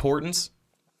sees the importance,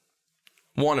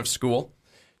 1, of school,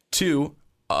 2,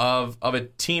 of a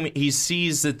team. He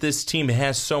sees that this team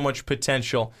has so much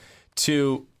potential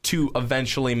to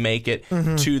eventually make it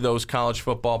to those college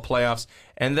football playoffs.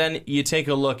 And then you take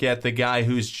a look at the guy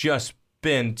who's just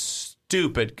been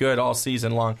stupid good all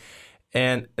season long,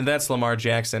 and that's Lamar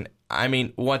Jackson. I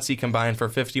mean, what's he combined for?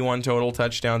 51 total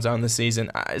touchdowns on the season.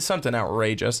 It's something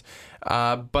outrageous.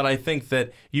 But I think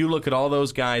that you look at all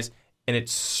those guys, and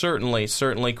it's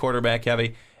certainly quarterback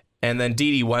heavy. And then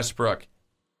Dede Westbrook.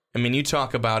 I mean, you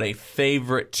talk about a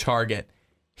favorite target.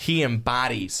 He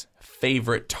embodies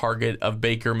favorite target of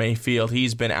Baker Mayfield.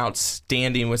 He's been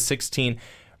outstanding with 16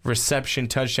 reception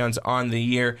touchdowns on the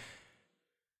year.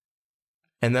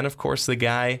 And then, of course, the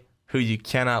guy who you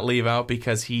cannot leave out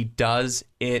because he does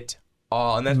it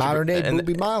all. And that's modern-day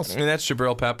Boobie Miles. And that's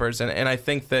Jabril Peppers. And I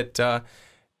think that...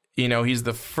 he's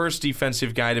the first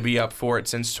defensive guy to be up for it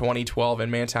since 2012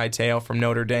 in Manti Te'o from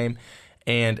Notre Dame.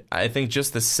 And I think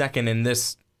just the second in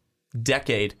this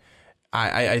decade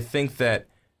I think that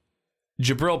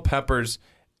Jabril Peppers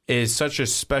is such a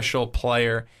special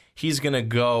player. He's going to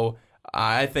go,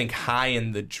 I think, high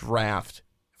in the draft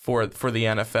for the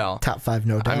NFL. Top 5,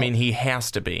 no doubt. I mean, he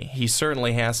has to be. He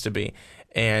certainly has to be.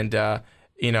 And,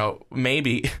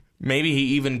 maybe he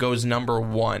even goes number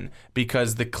 1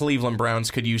 because the Cleveland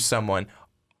Browns could use someone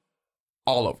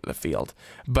all over the field.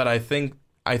 But I think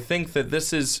that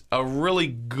this is a really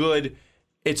good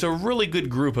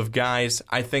group of guys.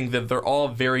 I think that they're all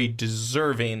very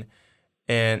deserving.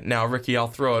 And now, Ricky, I'll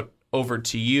throw it over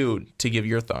to you to give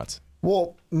your thoughts.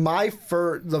 Well,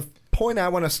 the point I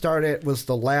want to start at was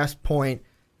the last point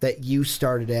that you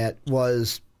started at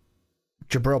was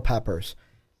Jabril Peppers.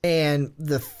 And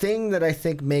the thing that I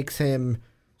think makes him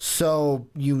so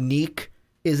unique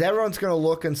is everyone's going to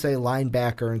look and say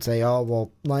linebacker and say, oh,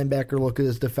 well, linebacker, look at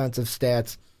his defensive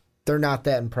stats. They're not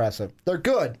that impressive. They're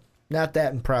good, not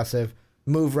that impressive.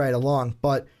 Move right along.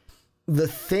 But the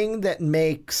thing that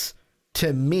makes,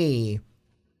 to me,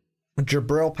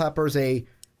 Jabril Peppers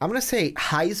I'm going to say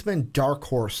Heisman dark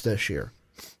horse this year.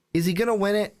 Is he going to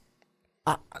win it?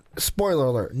 Spoiler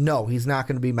alert, no, he's not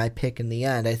going to be my pick in the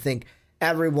end. I think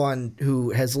everyone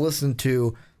who has listened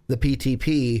to the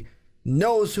PTP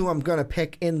knows who I'm going to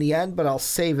pick in the end, but I'll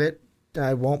save it.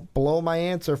 I won't blow my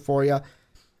answer for you.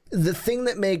 The thing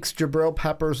that makes Jabril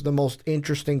Peppers the most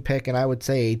interesting pick, and I would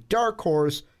say a dark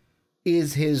horse,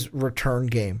 is his return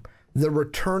game. The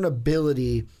return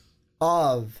ability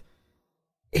of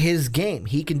his game.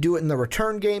 He can do it in the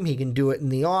return game. He can do it in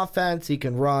the offense. He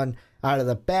can run out of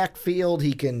the backfield.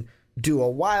 He can do a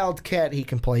wildcat. He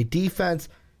can play defense.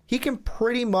 He can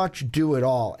pretty much do it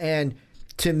all. And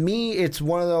to me, it's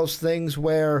one of those things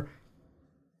where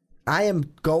I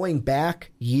am going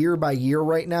back year by year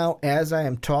right now as I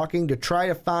am talking to try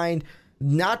to find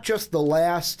not just the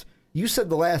last, you said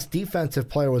the last defensive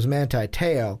player was Manti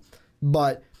Te'o,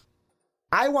 but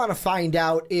I want to find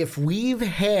out if we've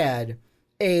had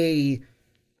a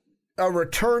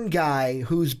return guy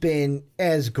who's been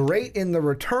as great in the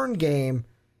return game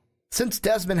since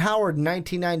Desmond Howard in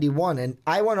 1991. And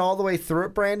I went all the way through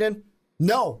it, Brandon.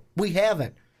 No, we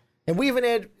haven't. And we haven't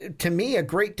had, to me, a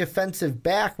great defensive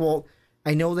back. Well,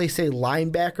 I know they say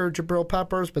linebacker Jabril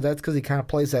Peppers, but that's because he kind of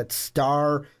plays that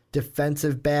star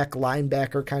defensive back,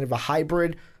 linebacker, kind of a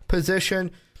hybrid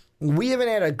position. We haven't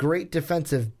had a great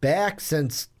defensive back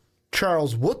since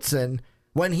Charles Woodson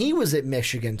when he was at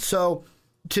Michigan. So,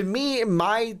 to me,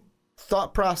 my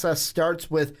thought process starts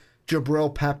with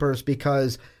Jabril Peppers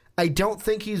because I don't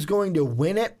think he's going to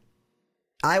win it.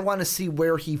 I want to see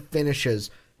where he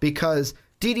finishes because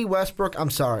D.D. Westbrook, I'm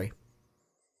sorry,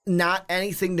 not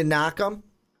anything to knock him.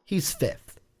 He's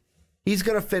 5th. He's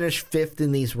going to finish 5th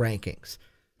in these rankings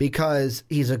because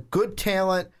he's a good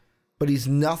talent, but he's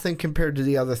nothing compared to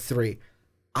the other 3.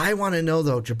 I want to know,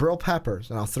 though, Jabril Peppers,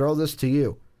 and I'll throw this to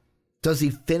you. Does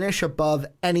he finish above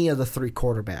any of the 3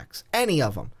 quarterbacks? Any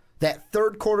of them? That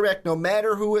 3rd quarterback, no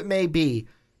matter who it may be,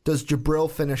 does Jabril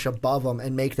finish above him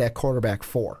and make that quarterback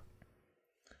 4?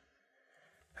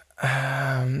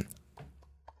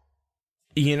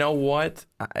 You know what?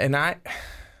 And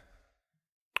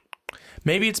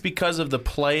maybe it's because of the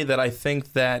play that I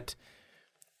think that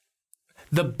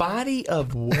the body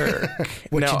of work.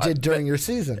 What you did during your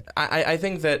season. I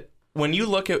think that when you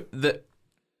look at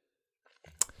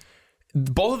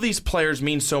both of these players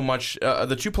mean so much.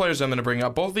 The 2 players I'm going to bring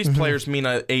up, both of these players mean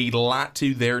a lot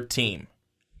to their team.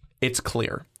 It's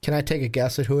clear. Can I take a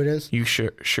guess at who it is? You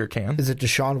sure can. Is it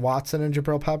Deshaun Watson and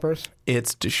Jabril Peppers?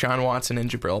 It's Deshaun Watson and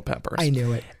Jabril Peppers. I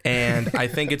knew it. And I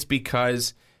think it's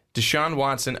because Deshaun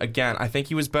Watson, again, I think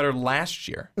he was better last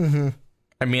year. Mm-hmm.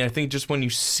 I mean, I think just when you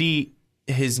see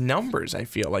his numbers, I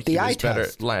feel like he was better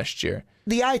last year.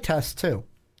 The eye test, too.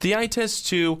 The eye test,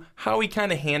 too, how he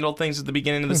kind of handled things at the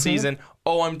beginning of the season.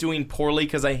 Oh, I'm doing poorly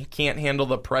because I can't handle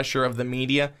the pressure of the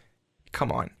media. Come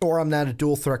on. Or I'm not a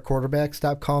dual threat quarterback.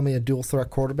 Stop calling me a dual threat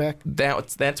quarterback.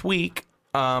 That's weak.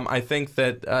 I think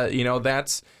that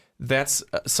that's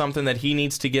something that he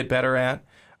needs to get better at.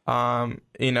 In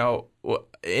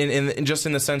just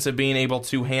in the sense of being able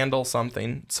to handle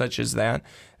something such as that.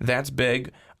 That's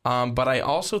big. But I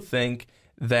also think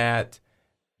that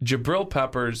Jabril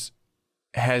Peppers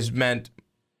has meant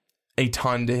a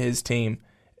ton to his team,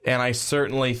 and I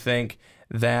certainly think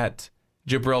that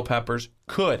Jabril Peppers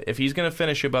could, if he's going to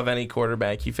finish above any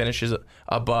quarterback, he finishes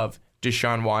above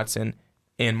Deshaun Watson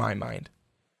in my mind.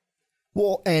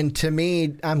 Well, and to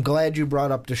me, I'm glad you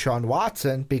brought up Deshaun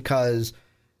Watson because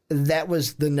that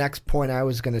was the next point I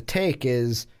was going to take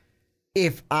is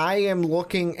if I am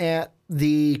looking at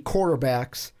the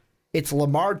quarterbacks, it's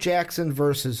Lamar Jackson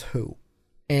versus who?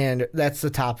 and that's the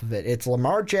top of it. It's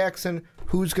Lamar Jackson.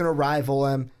 Who's going to rival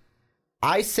him?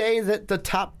 I say that the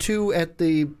top two at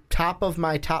the top of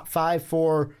my top five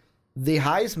for the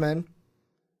Heisman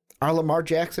are Lamar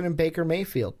Jackson and Baker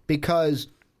Mayfield, because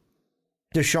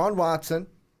Deshaun Watson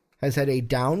has had a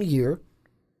down year,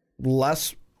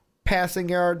 less passing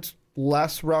yards,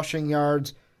 less rushing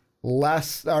yards,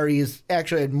 he's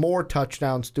actually had more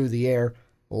touchdowns through the air,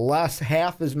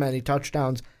 half as many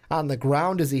touchdowns on the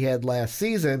ground as he had last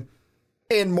season,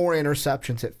 and more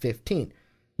interceptions at 15.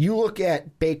 You look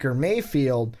at Baker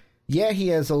Mayfield, yeah, he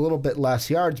has a little bit less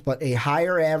yards, but a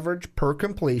higher average per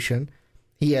completion.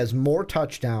 He has more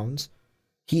touchdowns.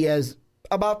 He has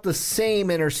about the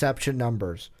same interception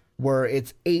numbers, where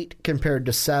it's 8 compared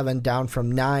to 7, down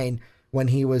from 9 when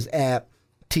he was at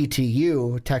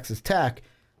TTU, Texas Tech.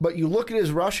 But you look at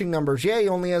his rushing numbers, yeah, he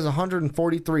only has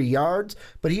 143 yards,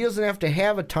 but he doesn't have to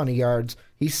have a ton of yards.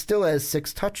 He still has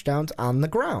 6 touchdowns on the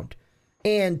ground.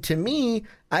 And to me,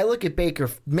 I look at Baker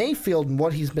Mayfield and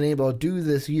what he's been able to do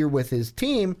this year with his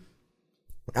team.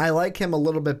 I like him a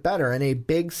little bit better. And a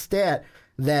big stat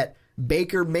that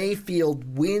Baker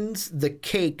Mayfield wins the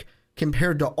cake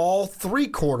compared to all 3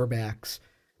 quarterbacks.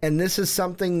 And this is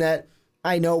something that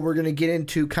I know we're going to get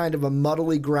into kind of a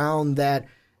muddly ground that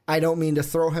I don't mean to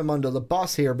throw him under the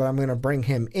bus here, but I'm going to bring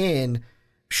him in.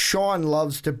 Sean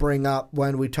loves to bring up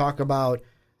when we talk about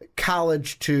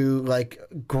college to like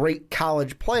great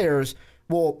college players.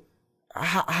 Well,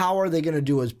 how are they going to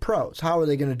do as pros? How are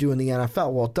they going to do in the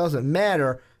NFL? Well, it doesn't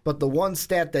matter, but the one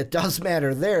stat that does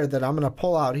matter there that I'm going to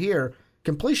pull out here,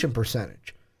 completion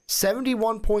percentage.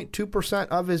 71.2%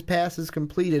 of his passes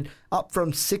completed, up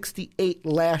from 68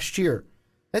 last year.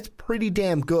 That's pretty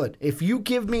damn good. If you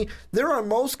give me, there are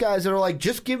most guys that are like,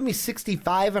 just give me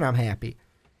 65 and I'm happy.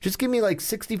 Just give me like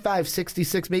 65,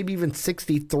 66, maybe even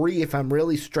 63 if I'm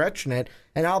really stretching it,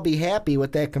 and I'll be happy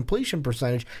with that completion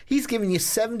percentage. He's giving you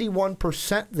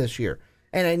 71% this year.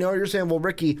 And I know you're saying, well,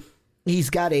 Ricky, he's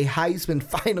got a Heisman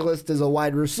finalist as a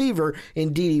wide receiver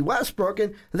in Dede Westbrook,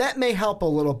 and that may help a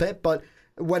little bit, but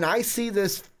when I see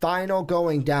this final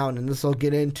going down, and this will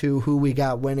get into who we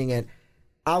got winning it,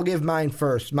 I'll give mine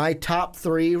first. My top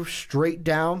 3 straight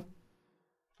down,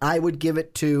 I would give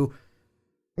it to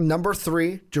number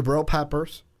 3, Jabril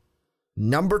Peppers.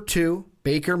 Number 2,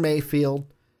 Baker Mayfield.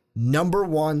 Number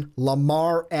 1,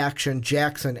 Lamar Action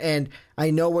Jackson. And I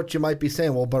know what you might be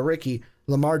saying. Well, but Ricky,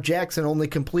 Lamar Jackson only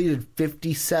completed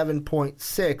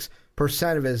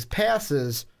 57.6% of his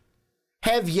passes.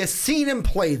 Have you seen him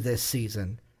play this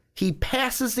season? He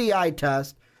passes the eye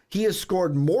test. He has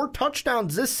scored more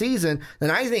touchdowns this season than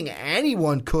I think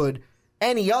anyone could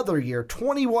any other year.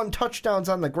 21 touchdowns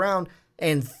on the ground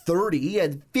and 30. He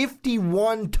had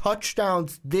 51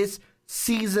 touchdowns this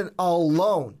season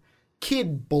alone.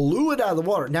 Kid blew it out of the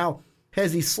water. Now,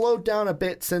 has he slowed down a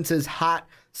bit since his hot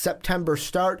September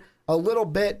start? A little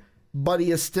bit, but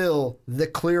he is still the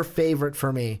clear favorite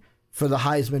for me for the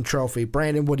Heisman Trophy.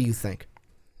 Brandon, what do you think?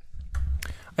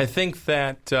 I think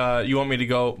that you want me to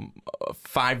go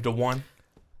 5-1?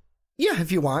 Yeah,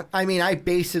 if you want. I mean, I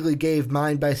basically gave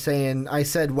mine by saying I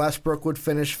said Westbrook would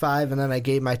finish 5, and then I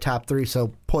gave my top 3.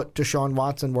 So put Deshaun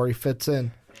Watson where he fits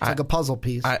in. It's like a puzzle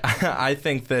piece. I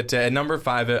think that at number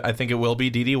 5, I think it will be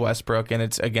Dede Westbrook, and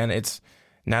it's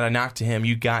not a knock to him.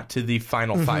 You got to the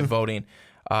final 5 voting.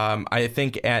 I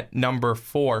think at number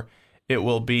 4, it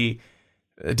will be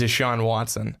Deshaun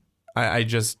Watson.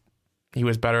 He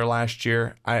was better last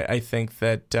year. I think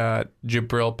that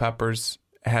Jabril Peppers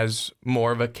has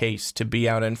more of a case to be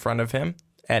out in front of him.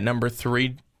 At number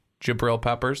 3, Jabril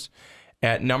Peppers.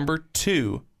 At number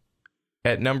 2,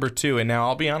 and now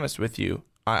I'll be honest with you,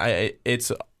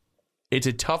 it's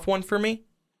a tough one for me.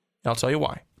 I'll tell you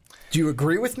why. Do you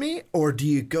agree with me, or do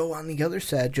you go on the other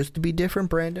side just to be different,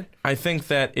 Brandon? I think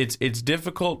that it's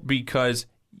difficult because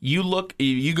you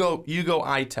go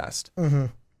eye test. Mm-hmm.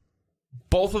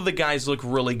 Both of the guys look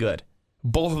really good.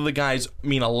 Both of the guys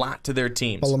mean a lot to their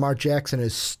teams. Well, Lamar Jackson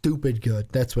is stupid good.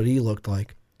 That's what he looked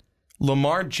like.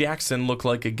 Lamar Jackson looked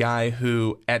like a guy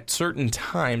who, at certain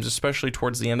times, especially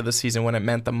towards the end of the season when it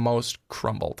meant the most,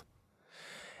 crumbled.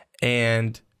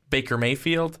 And Baker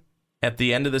Mayfield, at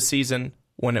the end of the season,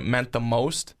 when it meant the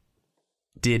most,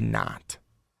 did not.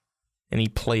 And he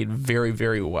played very,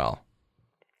 very well.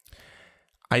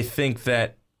 I think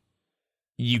that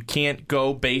you can't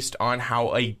go based on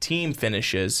how a team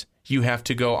finishes. You have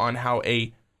to go on how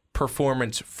a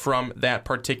performance from that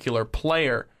particular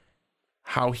player,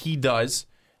 how he does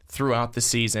throughout the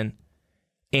season.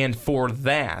 And for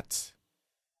that,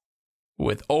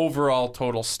 with overall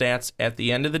total stats at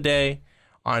the end of the day,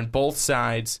 on both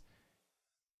sides,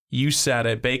 you said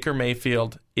it, Baker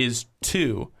Mayfield is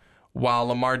 2, while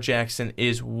Lamar Jackson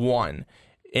is 1.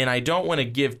 And I don't want to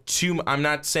give I'm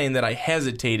not saying that I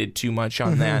hesitated too much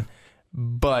on that,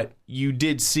 but you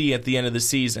did see at the end of the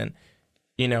season,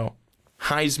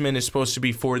 Heisman is supposed to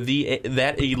be for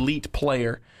that elite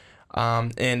player,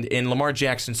 and Lamar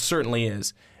Jackson certainly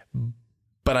is.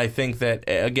 But I think that,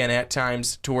 again, at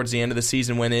times towards the end of the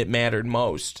season when it mattered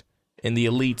most, and the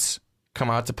elites come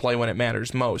out to play when it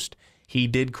matters most, he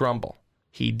did crumble.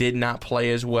 He did not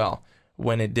play as well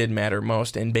when it did matter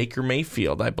most, and Baker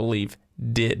Mayfield, I believe,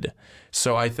 did.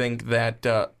 So I think that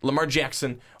Lamar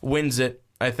Jackson wins it.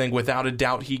 I think without a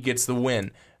doubt he gets the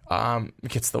win.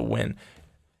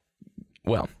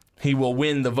 Well, he will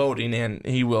win the voting and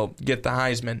he will get the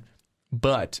Heisman.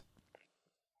 But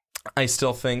I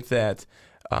still think that,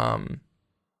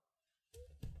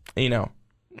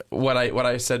 what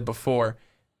I said before,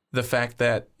 the fact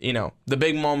that, the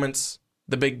big moments,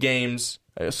 the big games,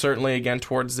 certainly again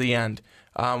towards the end,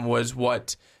 was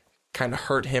what kind of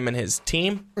hurt him and his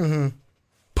team. Mm-hmm.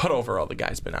 But overall, the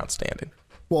guy's been outstanding.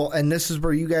 Well, and this is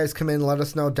where you guys come in. Let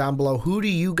us know down below. Who do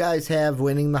you guys have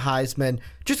winning the Heisman?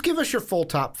 Just give us your full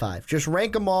top 5. Just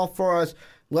rank them all for us.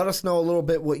 Let us know a little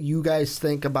bit what you guys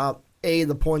think about, A,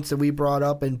 the points that we brought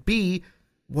up, and B,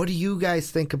 what do you guys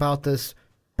think about this?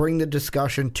 Bring the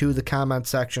discussion to the comment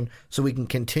section so we can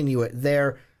continue it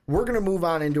there. We're going to move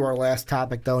on into our last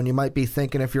topic, though, and you might be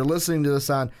thinking, if you're listening to this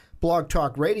on Blog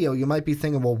Talk Radio, you might be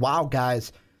thinking, well, wow,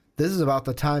 guys, this is about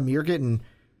the time you're getting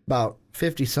about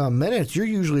 50-some minutes. You're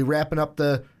usually wrapping up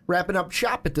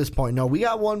shop at this point. No, we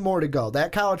got one more to go.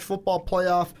 That college football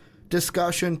playoff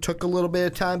discussion took a little bit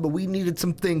of time, but we needed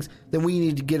some things that we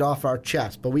need to get off our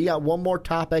chest. But we got one more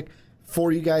topic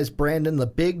for you guys, Brandon, the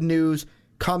big news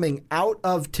coming out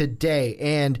of today.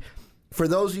 And for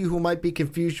those of you who might be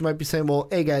confused, you might be saying, well,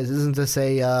 hey, guys, isn't this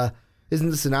an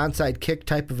onside kick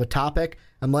type of a topic?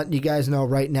 I'm letting you guys know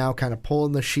right now, kind of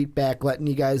pulling the sheet back, letting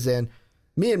you guys in.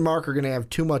 Me and Mark are going to have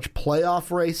too much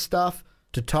playoff race stuff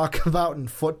to talk about in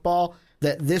football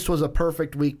that this was a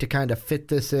perfect week to kind of fit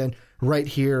this in right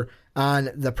here on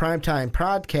the Primetime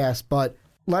Podcast. But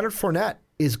Leonard Fournette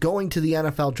is going to the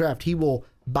NFL draft. He will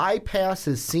bypass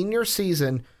his senior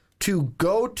season to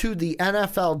go to the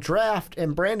NFL draft.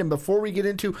 And Brandon, before we get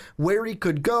into where he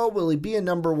could go, will he be a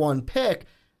number 1 pick?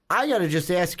 I got to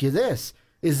just ask you this.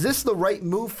 Is this the right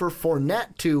move for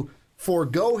Fournette to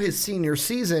forego his senior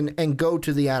season and go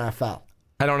to the NFL?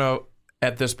 I don't know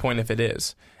at this point if it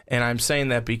is. And I'm saying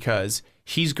that because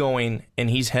he's going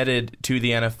and he's headed to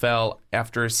the NFL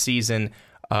after a season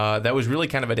that was really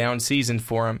kind of a down season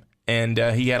for him. And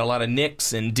he had a lot of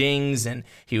nicks and dings, and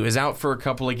he was out for a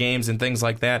couple of games and things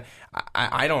like that.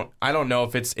 I don't know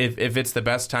if it's the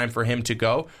best time for him to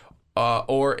go,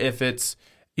 or if it's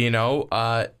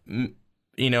the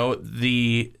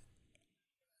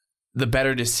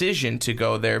better decision to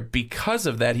go there. Because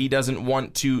of that, he doesn't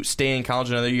want to stay in college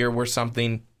another year where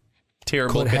something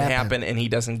terrible could happen and he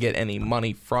doesn't get any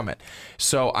money from it.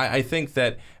 So I think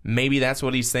that maybe that's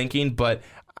what he's thinking, but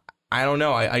I don't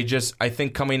know. I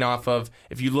think coming off of,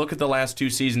 if you look at the last 2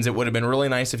 seasons, it would have been really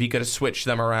nice if he could have switched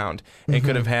them around and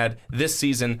could have had this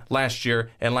season last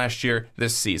year and last year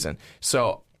this season.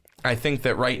 So I think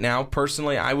that right now,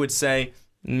 personally, I would say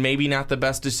maybe not the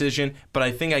best decision, but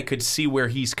I think I could see where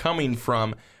he's coming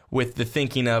from with the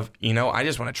thinking of, I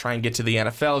just want to try and get to the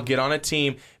NFL, get on a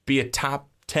team, be a top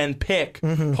 10 pick,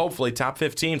 hopefully top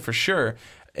 15 for sure,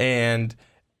 and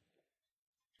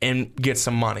get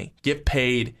some money, get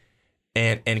paid,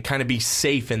 and kind of be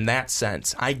safe in that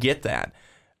sense. I get that.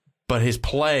 But his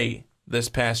play this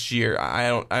past year,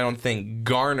 I don't think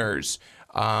garners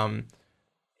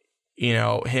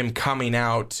him coming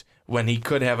out when he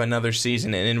could have another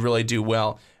season and really do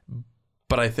well.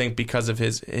 But I think because of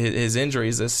his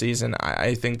injuries this season,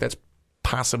 I think that's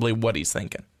possibly what he's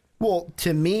thinking. Well,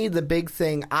 to me, the big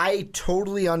thing, I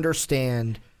totally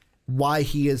understand why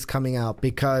he is coming out,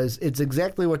 because it's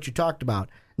exactly what you talked about.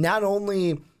 Not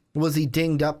only was he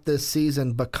dinged up this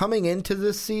season, but coming into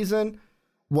this season,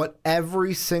 what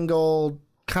every single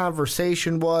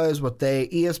conversation was, what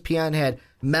ESPN had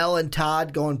Mel and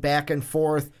Todd going back and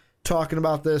forth talking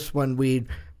about this when we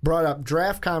brought up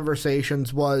draft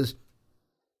conversations, was,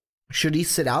 should he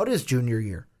sit out his junior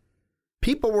year?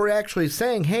 People were actually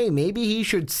saying, hey, maybe he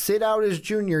should sit out his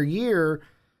junior year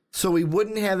so he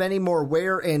wouldn't have any more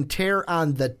wear and tear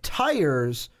on the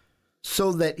tires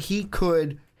so that he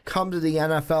could come to the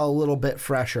NFL a little bit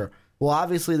fresher. Well,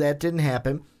 obviously that didn't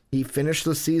happen. He finished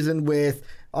the season with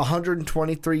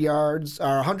 123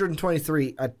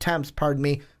 attempts,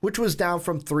 which was down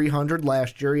from 300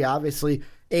 last year. He obviously,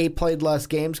 played less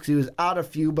games because he was out a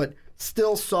few, but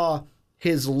still saw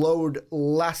his load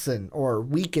lessen or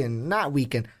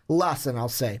lessen, I'll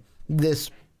say,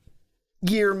 this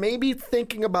year. Maybe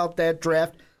thinking about that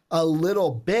draft a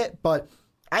little bit, but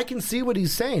I can see what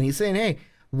he's saying. He's saying, hey,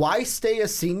 why stay a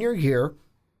senior year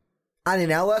on an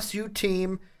LSU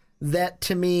team that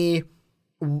to me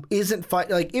isn't fight?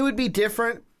 Like, it would be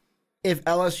different if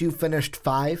LSU finished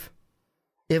 5.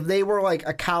 If they were like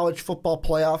a college football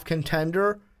playoff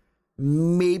contender,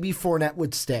 maybe Fournette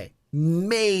would stay.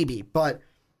 Maybe. But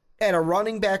at a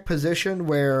running back position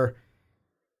where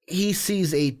he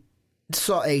sees a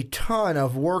ton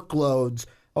of workloads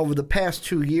over the past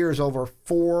 2 years, over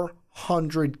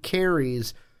 400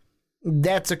 carries,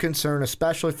 that's a concern,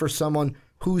 especially for someone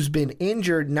who's been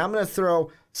injured. And I'm going to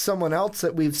throw someone else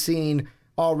that we've seen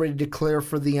already declare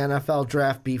for the NFL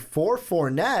draft before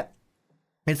Fournette.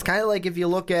 It's kind of like if you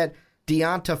look at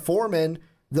Deonta Foreman,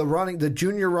 the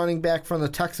junior running back from the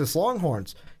Texas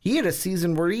Longhorns. He had a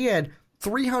season where he had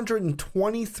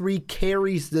 323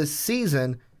 carries this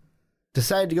season,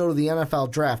 decided to go to the NFL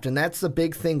draft. And that's the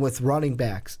big thing with running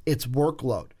backs. It's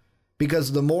workload.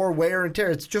 Because the more wear and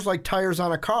tear, it's just like tires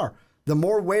on a car. The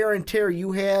more wear and tear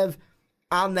you have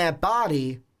on that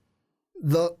body,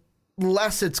 the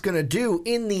less it's going to do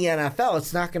in the NFL.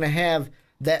 It's not going to have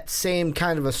that same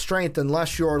kind of a strength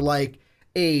unless you're like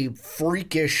a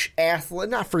freakish athlete,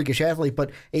 not freakish athlete,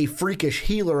 but a freakish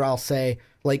healer, I'll say,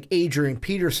 like Adrian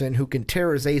Peterson, who can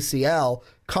tear his ACL,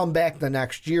 come back the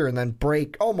next year, and then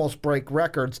almost break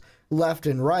records left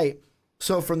and right.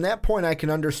 So from that point, I can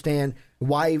understand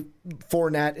why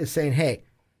Fournette is saying, hey,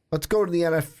 let's go to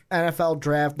the NFL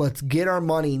draft. Let's get our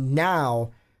money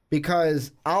now,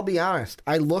 because I'll be honest,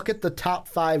 I look at the top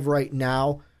 5 right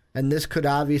now, and this could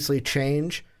obviously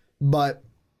change, but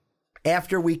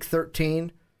after week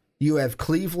 13, you have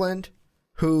Cleveland,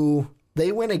 who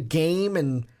they win a game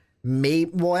and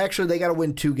actually they got to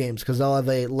win 2 games because they'll have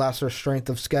a lesser strength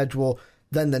of schedule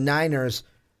than the Niners.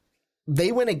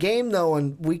 They win a game, though,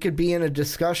 and we could be in a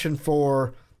discussion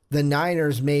for the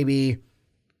Niners maybe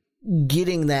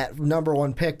getting that number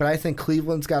 1 pick, but I think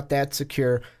Cleveland's got that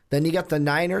secure. Then you got the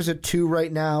Niners at 2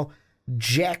 right now,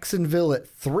 Jacksonville at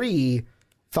 3,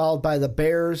 followed by the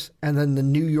Bears, and then the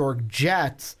New York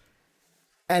Jets.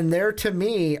 And there, to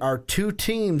me, are 2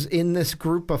 teams in this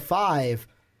group of 5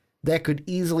 that could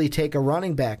easily take a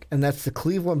running back, and that's the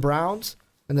Cleveland Browns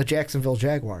and the Jacksonville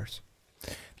Jaguars.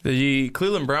 The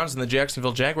Cleveland Browns and the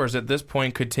Jacksonville Jaguars at this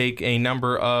point could take a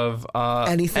number of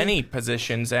any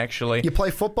positions, actually. You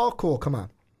play football? Cool, come on.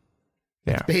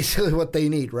 Yeah. That's basically what they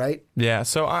need, right? Yeah,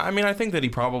 so, I mean, I think that he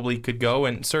probably could go,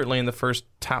 and certainly in the first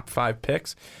top 5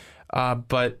 picks.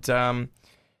 But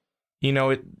you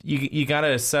got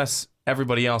to assess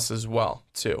everybody else as well,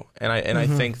 too. And I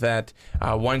think that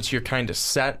once you're kind of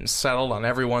set and settled on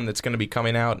everyone that's going to be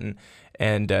coming out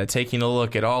and taking a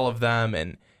look at all of them,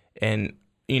 and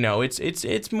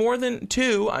it's more than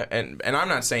 2. And I'm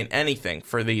not saying anything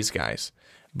for these guys,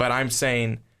 but I'm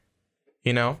saying,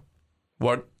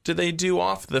 what do they do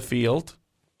off the field?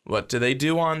 What do they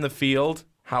do on the field?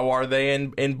 How are they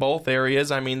in both areas?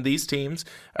 I mean, these teams,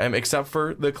 except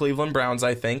for the Cleveland Browns,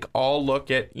 I think, all look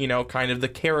at, kind of the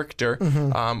character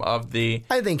of the...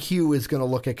 I think Hugh is going to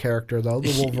look at character, though,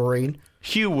 the Wolverine.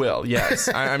 Hugh will, yes.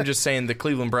 I'm just saying the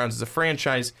Cleveland Browns as a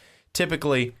franchise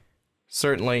typically,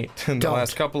 certainly in the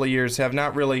last couple of years, have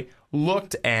not really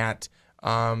looked at,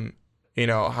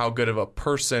 how good of a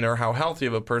person or how healthy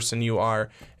of a person you are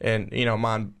and,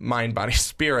 mind, body,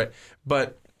 spirit.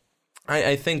 But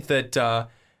I think that...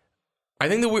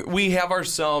 we have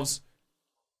ourselves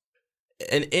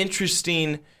an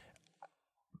interesting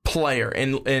player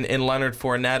in Leonard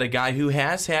Fournette, a guy who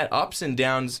has had ups and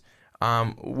downs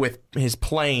with his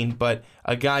playing, but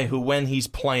a guy who, when he's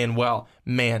playing well,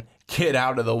 man, get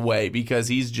out of the way because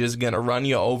he's just going to run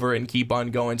you over and keep on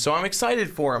going. So I'm excited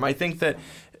for him. I think that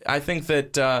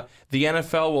the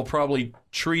NFL will probably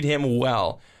treat him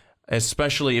well,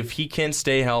 especially if he can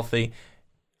stay healthy.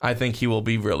 I think he will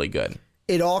be really good.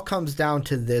 It all comes down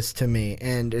to this to me,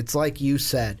 and it's like you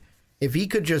said. If he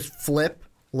could just flip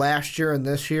last year and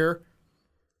this year,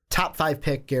 top 5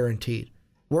 pick guaranteed.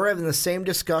 We're having the same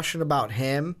discussion about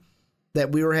him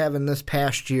that we were having this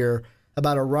past year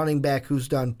about a running back who's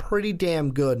done pretty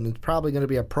damn good, and it's probably going to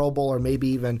be a Pro Bowl or maybe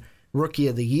even Rookie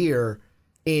of the Year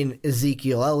in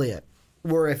Ezekiel Elliott.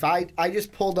 Where if I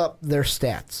just pulled up their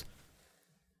stats.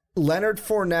 Leonard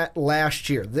Fournette last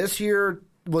year. This year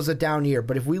was a down year,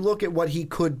 but if we look at what he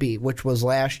could be, which was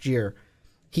last year,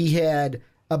 he had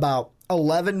about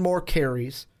 11 more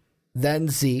carries than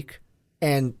Zeke,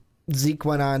 and Zeke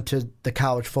went on to the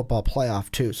college football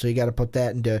playoff too, so you got to put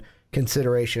that into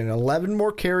consideration. 11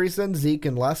 more carries than Zeke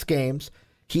in less games.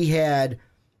 He had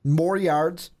more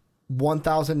yards,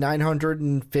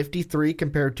 1,953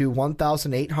 compared to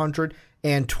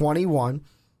 1,821.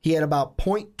 He had about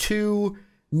 0.2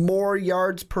 more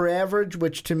yards per average,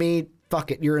 which to me,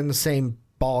 fuck it, you're in the same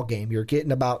ball game. You're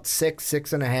getting about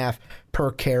 6.5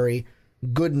 per carry.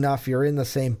 Good enough. You're in the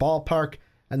same ballpark.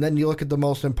 And then you look at the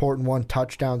most important one,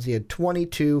 touchdowns. He had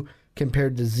 22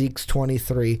 compared to Zeke's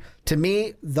 23. To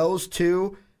me, those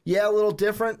two, yeah, a little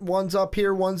different. One's up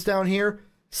here, one's down here.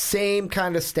 Same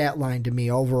kind of stat line to me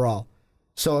overall.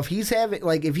 So if he's having,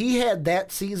 like, if he had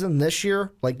that season this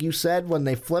year, like you said, when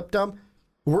they flipped him,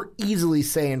 we're easily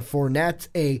saying Fournette's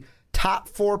a top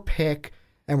 4 pick,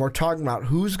 and we're talking about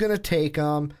who's going to take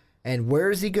him and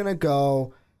where is he going to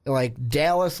go, like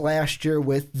Dallas last year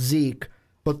with Zeke.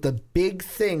 But the big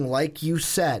thing, like you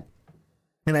said,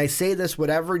 and I say this with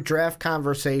every draft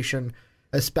conversation,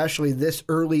 especially this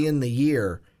early in the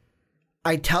year,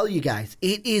 I tell you guys,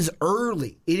 it is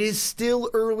early. It is still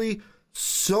early.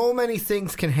 So many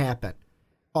things can happen.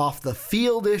 Off the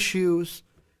field issues.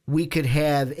 We could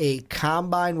have a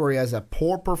combine where he has a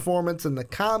poor performance in the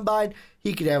combine.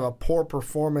 He could have a poor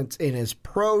performance in his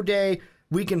pro day.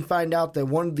 We can find out that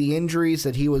one of the injuries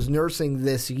that he was nursing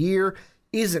this year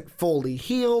isn't fully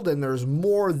healed, and there's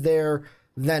more there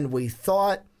than we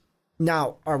thought.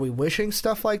 Now, are we wishing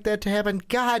stuff like that to happen?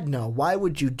 God, no. Why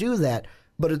would you do that?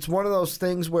 But it's one of those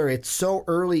things where it's so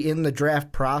early in the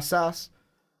draft process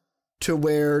to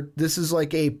where this is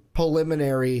like a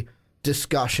preliminary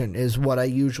discussion is what I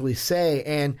usually say.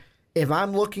 And if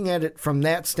I'm looking at it from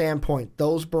that standpoint,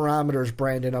 those barometers,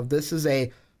 Brandon, of this is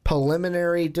a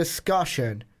preliminary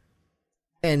discussion,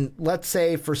 and let's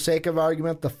say for sake of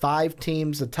argument, the 5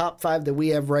 teams, the top 5 that we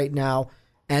have right now,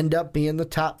 end up being the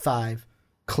top 5.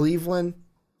 Cleveland,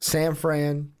 San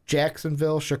Fran,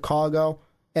 Jacksonville, Chicago,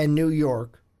 and New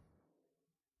York.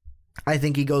 I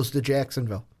think he goes to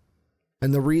Jacksonville.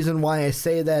 And the reason why I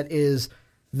say that is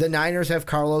the Niners have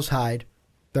Carlos Hyde.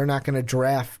 They're not going to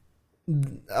draft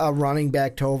a running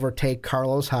back to overtake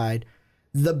Carlos Hyde.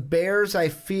 The Bears, I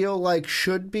feel like,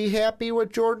 should be happy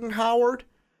with Jordan Howard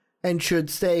and should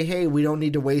say, hey, we don't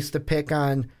need to waste a pick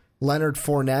on Leonard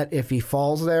Fournette if he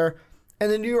falls there.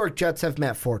 And the New York Jets have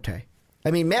Matt Forte.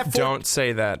 I mean, Don't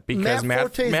say that because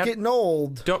Matt Forte's getting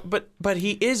old. But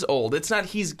he is old. It's not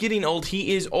he's getting old.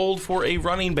 He is old for a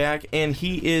running back, and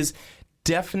he is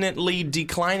definitely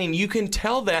declining. You can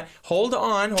tell that. Hold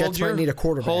on. Jets might need a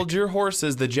quarterback. Hold your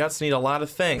horses. The Jets need a lot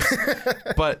of things.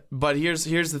 but here's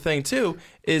the thing too,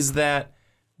 is that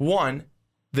one,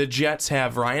 the Jets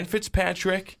have Ryan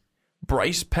Fitzpatrick,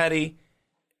 Bryce Petty,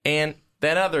 and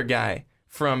that other guy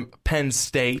from Penn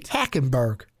State,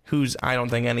 Hackenberg, who's I don't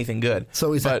think anything good.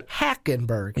 So he's a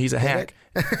Hackenberg. He's a hack.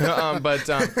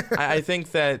 I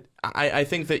think that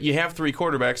you have 3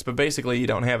 quarterbacks, but basically you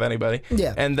don't have anybody.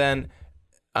 Yeah. And then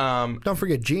don't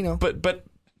forget Geno. But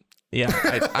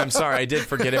yeah, I'm sorry, I did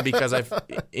forget him because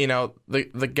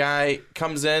the guy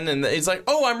comes in and he's like,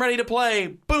 oh, I'm ready to play.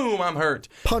 Boom, I'm hurt.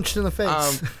 Punched in the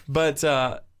face.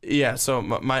 Yeah, so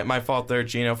my fault there,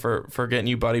 Gino, for getting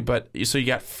you, buddy. But so you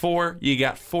got four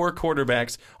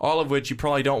quarterbacks, all of which you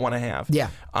probably don't want to have. Yeah.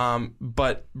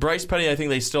 But Bryce Petty, I think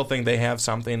they still think they have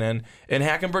something, and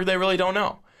Hackenberg, they really don't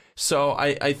know. So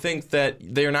I think that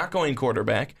they're not going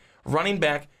quarterback. Running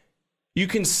back, you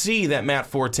can see that Matt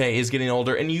Forte is getting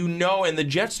older, and and the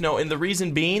Jets know, and the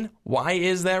reason being, why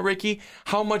is that, Ricky?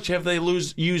 How much have they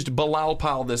used Bilal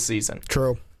Powell this season?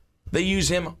 True. They use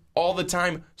him all the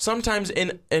time, sometimes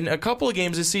in a couple of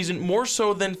games this season, more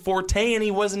so than Forte, and he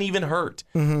wasn't even hurt.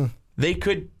 Mm-hmm. They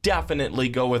could definitely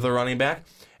go with a running back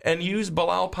and use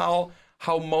Bilal Powell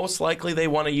how most likely they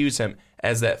want to use him,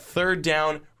 as that third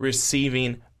down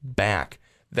receiving back.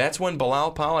 That's when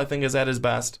Bilal Powell, I think, is at his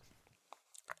best,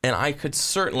 and I could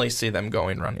certainly see them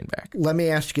going running back. Let me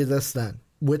ask you this then.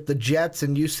 With the Jets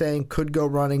and you saying could go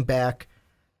running back,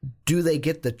 do they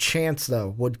get the chance,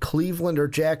 though? Would Cleveland or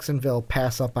Jacksonville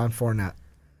pass up on Fournette?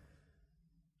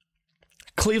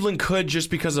 Cleveland could, just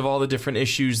because of all the different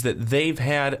issues that they've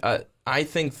had. I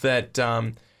think that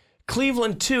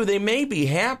Cleveland, too, they may be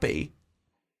happy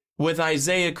with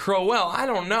Isaiah Crowell. I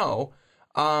don't know.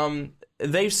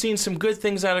 They've seen some good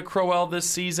things out of Crowell this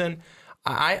season.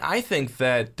 I think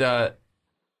that,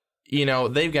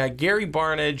 they've got Gary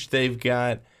Barnidge. They've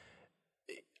got...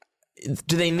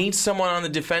 Do they need someone on the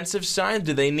defensive side?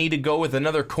 Do they need to go with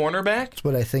another cornerback? That's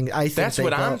what I think. That's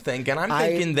what I'm thinking. I'm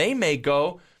thinking they may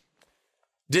go.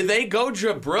 Did they go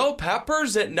Jabril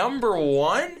Peppers at number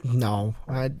 1? No.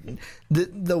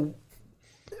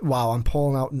 Wow, I'm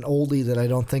pulling out an oldie that I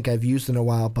don't think I've used in a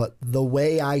while, but the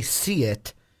way I see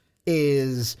it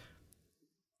is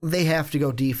they have to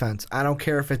go defense. I don't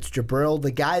care if it's Jabril.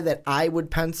 The guy that I would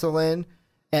pencil in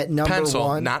at number pencil,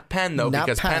 one. not pen, though,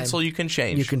 because pencil you can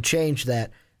change. You can change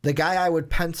that. The guy I would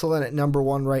pencil in at number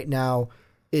one right now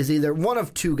is either one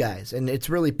of two guys, and it's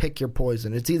really pick your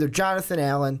poison. It's either Jonathan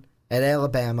Allen at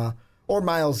Alabama or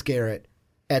Myles Garrett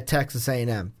at Texas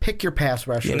A&M. Pick your pass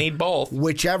rusher. You need both.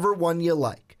 Whichever one you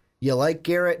like. You like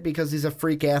Garrett because he's a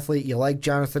freak athlete. You like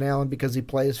Jonathan Allen because he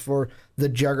plays for the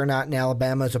juggernaut in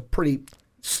Alabama. Is a pretty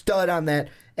stud on that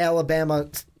Alabama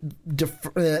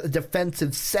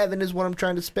defensive seven is what I'm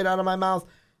trying to spit out of my mouth.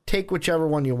 Take whichever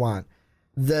one you want.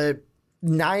 The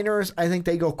Niners, I think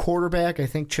they go quarterback. I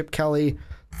think Chip Kelly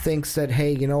thinks that,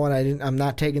 hey, you know what? I'm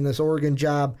not taking this Oregon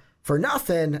job for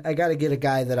nothing. I got to get a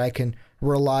guy that I can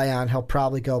rely on. He'll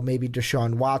probably go maybe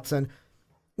Deshaun Watson.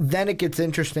 Then it gets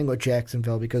interesting with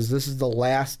Jacksonville because this is the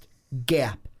last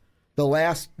gap, the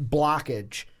last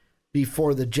blockage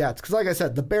before the Jets. Because like I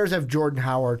said, the Bears have Jordan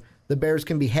Howard. The Bears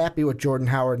can be happy with Jordan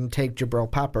Howard and take Jabril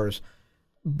Peppers.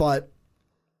 But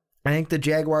I think the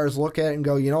Jaguars look at it and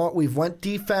go, you know what? We've went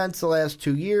defense the last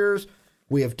 2 years.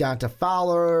 We have Dante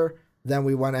Fowler. Then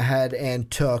we went ahead and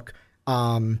took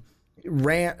Ramsey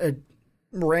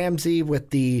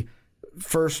with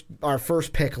our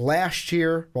first pick last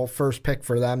year. Well, first pick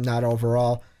for them, not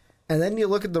overall. And then you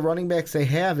look at the running backs they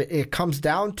have. It comes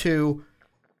down to,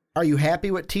 are you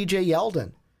happy with TJ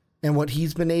Yeldon and what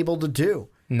he's been able to do?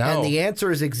 No. And the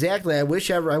answer is exactly, I wish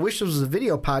this was a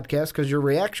video podcast because your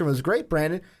reaction was great,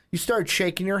 Brandon. You started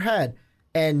shaking your head.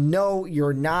 And no,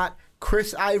 you're not.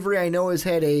 Chris Ivory, I know, has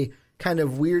had a kind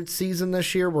of weird season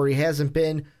this year where he hasn't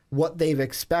been what they've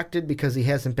expected because he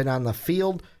hasn't been on the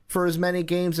field for as many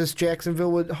games as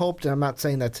Jacksonville would hoped. And I'm not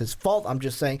saying that's his fault. I'm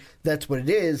just saying that's what it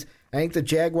is. I think the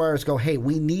Jaguars go, hey,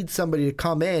 we need somebody to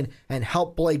come in and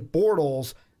help Blake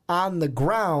Bortles on the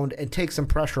ground and take some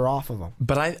pressure off of him.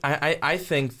 But I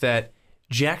think that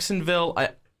Jacksonville,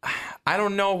 I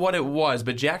don't know what it was,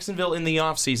 but Jacksonville in the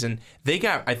offseason, they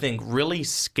got, I think, really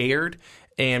scared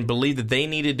and believed that they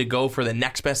needed to go for the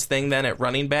next best thing then at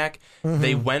running back. Mm-hmm.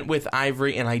 They went with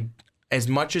Ivory, and as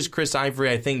much as Chris Ivory,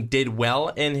 I think, did well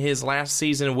in his last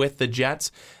season with the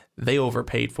Jets, they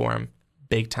overpaid for him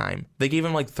big time. They gave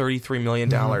him like $33 million,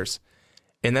 mm-hmm.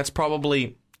 and that's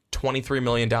probably $23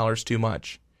 million too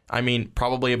much. I mean,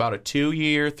 probably about a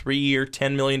 2-year, 3-year,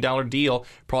 $10 million deal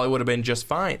probably would have been just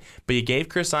fine. But you gave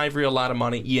Chris Ivory a lot of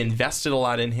money. You invested a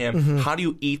lot in him. Mm-hmm. How do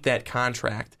you eat that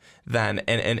contract then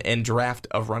and draft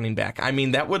a running back? I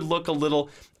mean, that would look a little...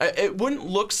 It wouldn't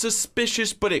look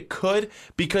suspicious, but it could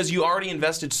because you already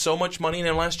invested so much money in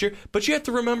him last year. But you have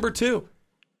to remember, too,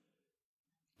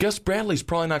 Gus Bradley's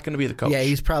probably not going to be the coach. Yeah,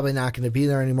 he's probably not going to be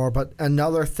there anymore. But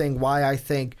another thing why I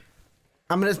think...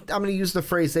 I'm gonna use the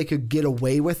phrase they could get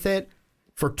away with it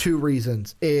for two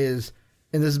reasons is,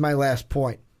 and this is my last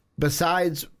point,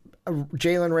 besides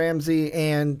Jalen Ramsey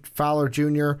and Fowler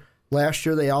Jr., last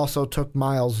year they also took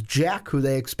Myles Jack, who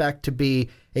they expect to be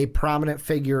a prominent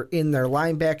figure in their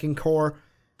linebacking core.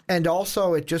 And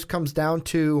also it just comes down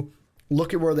to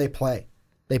look at where they play.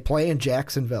 They play in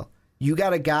Jacksonville. You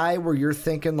got a guy where you're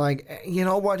thinking like, you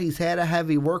know what, he's had a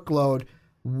heavy workload.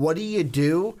 What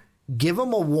do? Give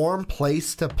him a warm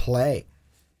place to play.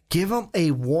 Give him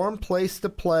a warm place to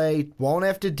play. Won't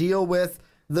have to deal with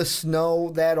the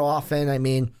snow that often. I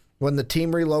mean, when the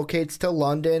team relocates to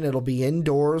London, it'll be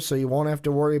indoors, so you won't have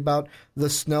to worry about the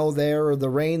snow there or the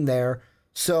rain there.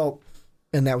 So,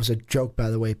 and that was a joke, by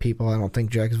the way, people. I don't think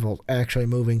Jacksonville's actually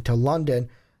moving to London.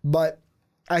 But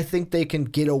I think they can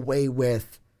get away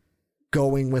with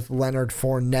going with Leonard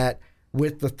Fournette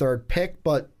with the third pick.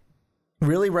 But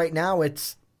really right now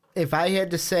it's, if I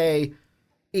had to say,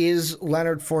 is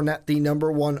Leonard Fournette the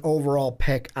number one overall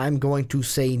pick, I'm going to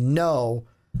say no.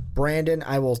 Brandon,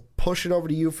 I will push it over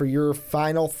to you for your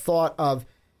final thought of,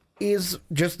 is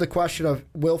just the question of,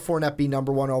 will Fournette be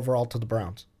number one overall to the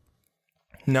Browns?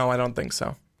 No, I don't think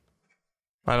so.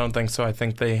 I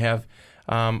think they have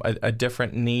a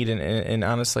different need, and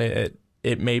honestly,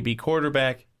 it may be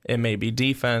quarterback, it may be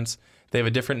defense. They have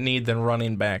a different need than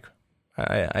running back,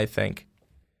 I think.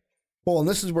 Well, and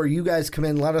this is where you guys come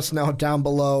in. Let us know down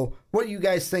below what you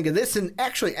guys think of this and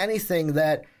actually anything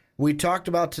that we talked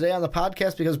about today on the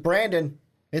podcast because, Brandon,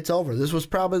 it's over. This was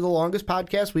probably the longest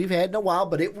podcast we've had in a while,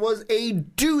 but it was a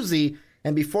doozy.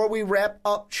 And before we wrap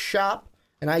up shop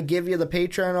and I give you the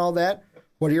Patreon and all that,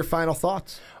 what are your final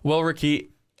thoughts? Well, Ricky,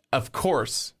 of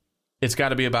course, it's got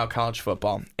to be about college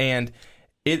football. And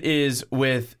it is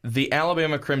with the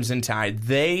Alabama Crimson Tide.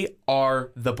 They are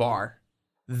the bar.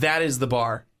 That is the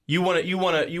bar. You want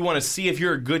to see if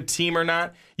you're a good team or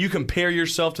not? You compare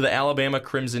yourself to the Alabama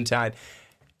Crimson Tide.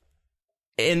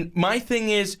 And my thing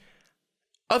is,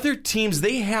 other teams,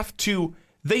 they have to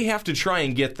try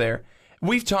and get there.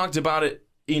 We've talked about it,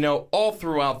 all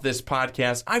throughout this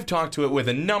podcast. I've talked to it with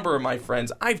a number of my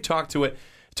friends. I've talked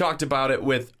about it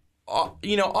with all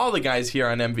the guys here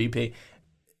on MVP.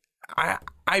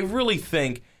 I really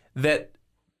think that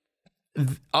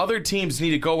other teams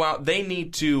need to go out. They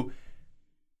need to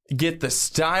get the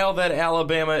style that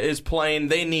Alabama is playing.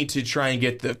 They need to try and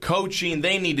get the coaching.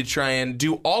 They need to try and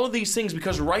do all of these things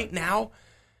because right now,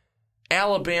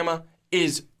 Alabama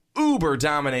is uber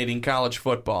dominating college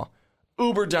football.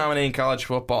 And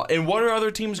what are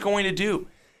other teams going to do?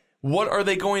 What are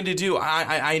they going to do?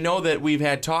 I know that we've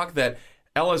had talk that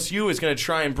LSU is going to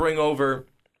try and bring over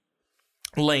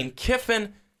Lane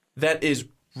Kiffin. That is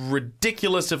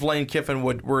ridiculous if Lane Kiffin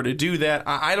were to do that.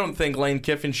 I don't think Lane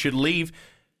Kiffin should leave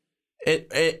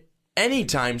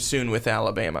anytime soon with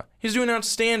Alabama. He's doing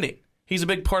outstanding. He's a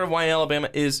big part of why Alabama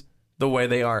is the way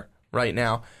they are right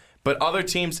now. But other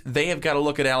teams, they have got to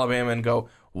look at Alabama and go,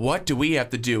 what do we have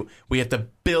to do? We have to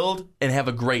build and have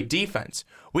a great defense.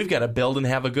 We've got to build and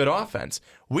have a good offense.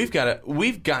 We've got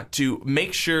to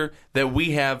make sure that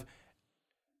we have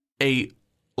a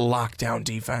lockdown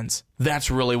defense.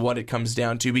 That's really what it comes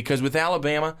down to, because with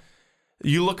Alabama,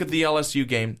 you look at the LSU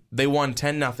game, they won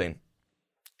 10-0.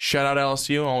 Shut out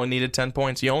LSU, only needed 10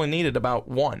 points. You only needed about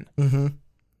 1. Mm-hmm.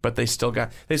 But they still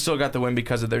got the win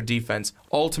because of their defense.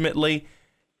 Ultimately,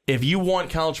 if you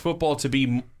want college football to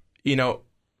be,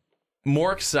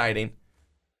 more exciting,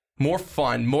 more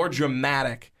fun, more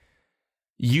dramatic,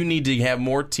 you need to have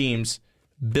more teams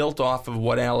built off of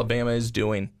what Alabama is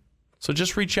doing. So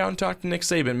just reach out and talk to Nick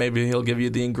Saban. Maybe he'll give you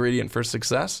the ingredient for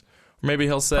success. Or maybe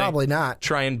he'll say, probably not.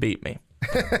 Try and beat me.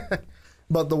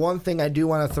 But the one thing I do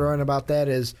want to throw in about that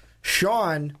is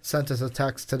Sean sent us a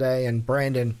text today, and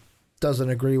Brandon doesn't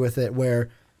agree with it, where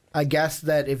I guess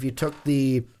that if you took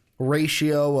the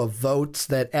ratio of votes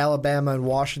that Alabama and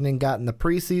Washington got in the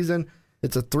preseason,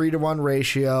 it's a 3-to-1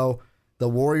 ratio. The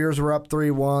Warriors were up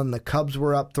 3-1. The Cubs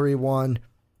were up 3-1.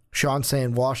 Sean's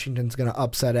saying Washington's going to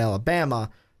upset Alabama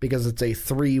because it's a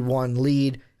 3-1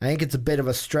 lead. I think it's a bit of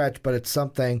a stretch, but it's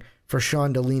something for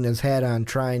Sean to lean his head on,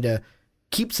 trying to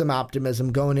keep some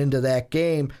optimism going into that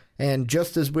game. And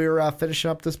just as we were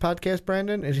finishing up this podcast,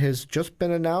 Brandon, it has just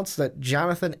been announced that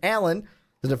Jonathan Allen,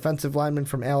 the defensive lineman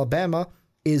from Alabama,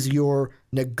 is your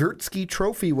Nagurski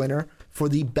Trophy winner for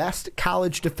the best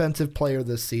college defensive player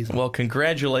this season. Well,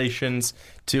 congratulations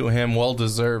to him.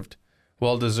 Well-deserved.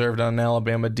 Well-deserved on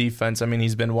Alabama defense. I mean,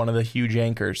 he's been one of the huge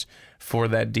anchors for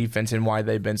that defense and why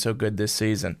they've been so good this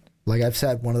season. Like I've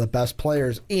said, one of the best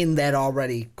players in that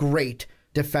already great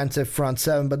defensive front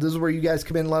seven. But this is where you guys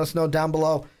come in and let us know down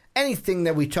below anything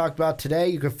that we talked about today.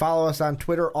 You can follow us on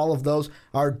Twitter. All of those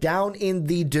are down in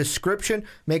the description.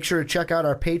 Make sure to check out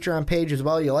our Patreon page as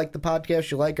well. You like the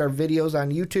podcast, you like our videos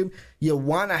on YouTube, you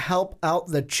want to help out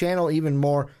the channel even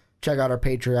more, check out our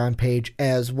Patreon page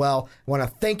as well. I want to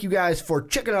thank you guys for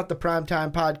checking out the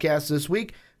Primetime Podcast this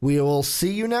week. We will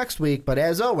see you next week, but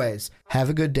as always, have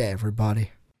a good day,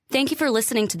 everybody. Thank you for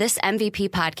listening to this MVP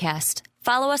podcast.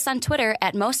 Follow us on Twitter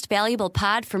at Most Valuable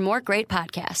Pod for more great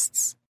podcasts.